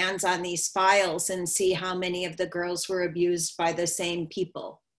get my hands on these files and see how many of the girls were abused by the same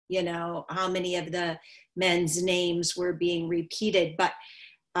people, you know, how many of the men's names were being repeated. But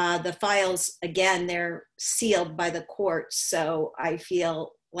the files, again, they're sealed by the courts. So I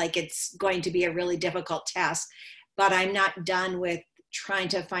feel like it's going to be a really difficult task, but I'm not done with trying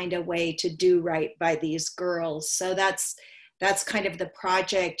to find a way to do right by these girls. So that's kind of the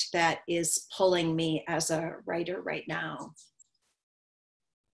project that is pulling me as a writer right now.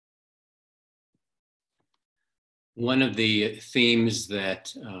 One of the themes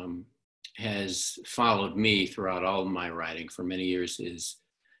that has followed me throughout all of my writing for many years is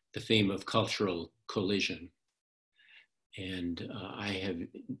the theme of cultural collision. And I have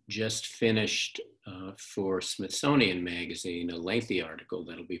just finished for Smithsonian Magazine a lengthy article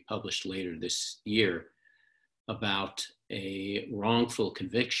that'll be published later this year about a wrongful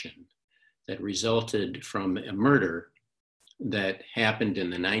conviction that resulted from a murder that happened in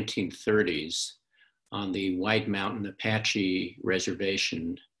the 1930s on the White Mountain Apache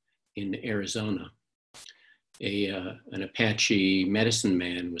Reservation in Arizona. An Apache medicine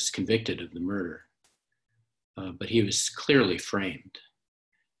man was convicted of the murder, but he was clearly framed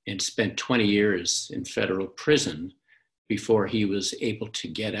and spent 20 years in federal prison before he was able to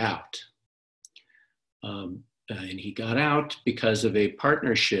get out. And he got out because of a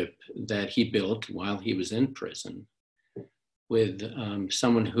partnership that he built while he was in prison with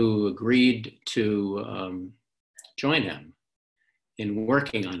someone who agreed to join him in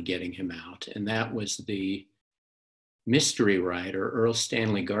working on getting him out. And that was the mystery writer, Earl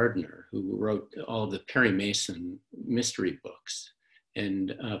Stanley Gardner, who wrote all of the Perry Mason mystery books.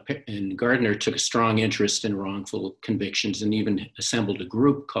 And Gardner took a strong interest in wrongful convictions and even assembled a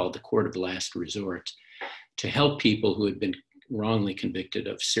group called the Court of Last Resort to help people who had been wrongly convicted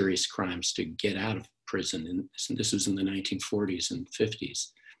of serious crimes to get out of prison. And this was in the 1940s and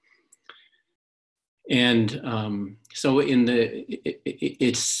 50s. And so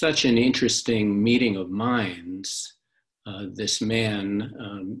it's such an interesting meeting of minds. This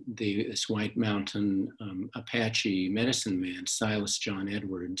man, this White Mountain Apache medicine man, Silas John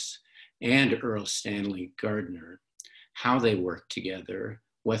Edwards, and Earl Stanley Gardner, how they worked together,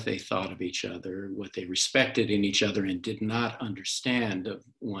 what they thought of each other, what they respected in each other and did not understand of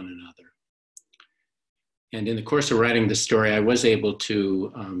one another. And in the course of writing the story, I was able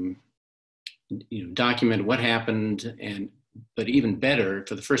to document what happened, but even better,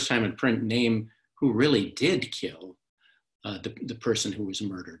 for the first time in print, name who really did kill the person who was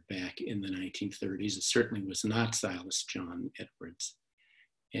murdered back in the 1930s. It certainly was not Silas John Edwards.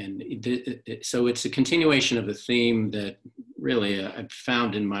 And so it's a continuation of a theme that really I've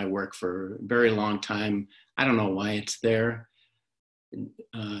found in my work for a very long time. I don't know why it's there,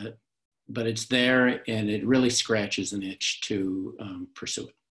 but it's there, and it really scratches an itch to pursue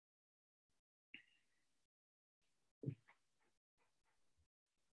it.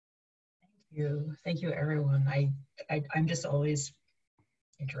 Thank you, everyone. I'm just always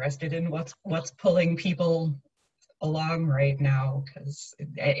interested in what's pulling people along right now, because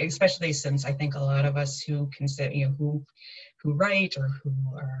especially since I think a lot of us who consider, who write or who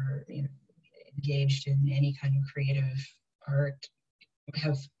are engaged in any kind of creative art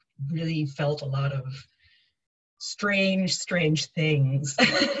have really felt a lot of strange things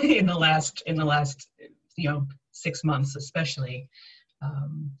in the last 6 months, especially.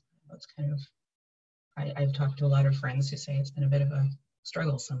 It's kind of, I've talked to a lot of friends who say it's been a bit of a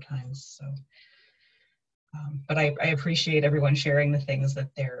struggle sometimes. So But I appreciate everyone sharing the things that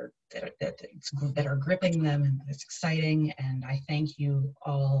that are gripping them and it's exciting. And I thank you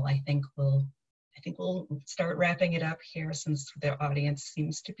all. I think we'll start wrapping it up here since the audience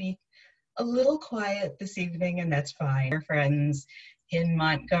seems to be a little quiet this evening, and that's fine. Our friends in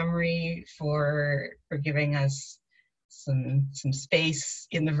Montgomery for giving us some space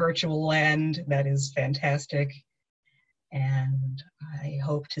in the virtual land. That is fantastic. And I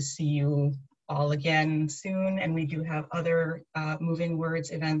hope to see you all again soon. And we do have other Moving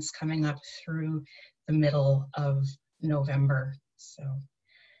Words events coming up through the middle of November. So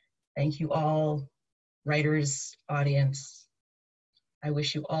thank you all, writers, audience. I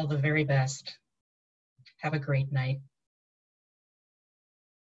wish you all the very best. Have a great night.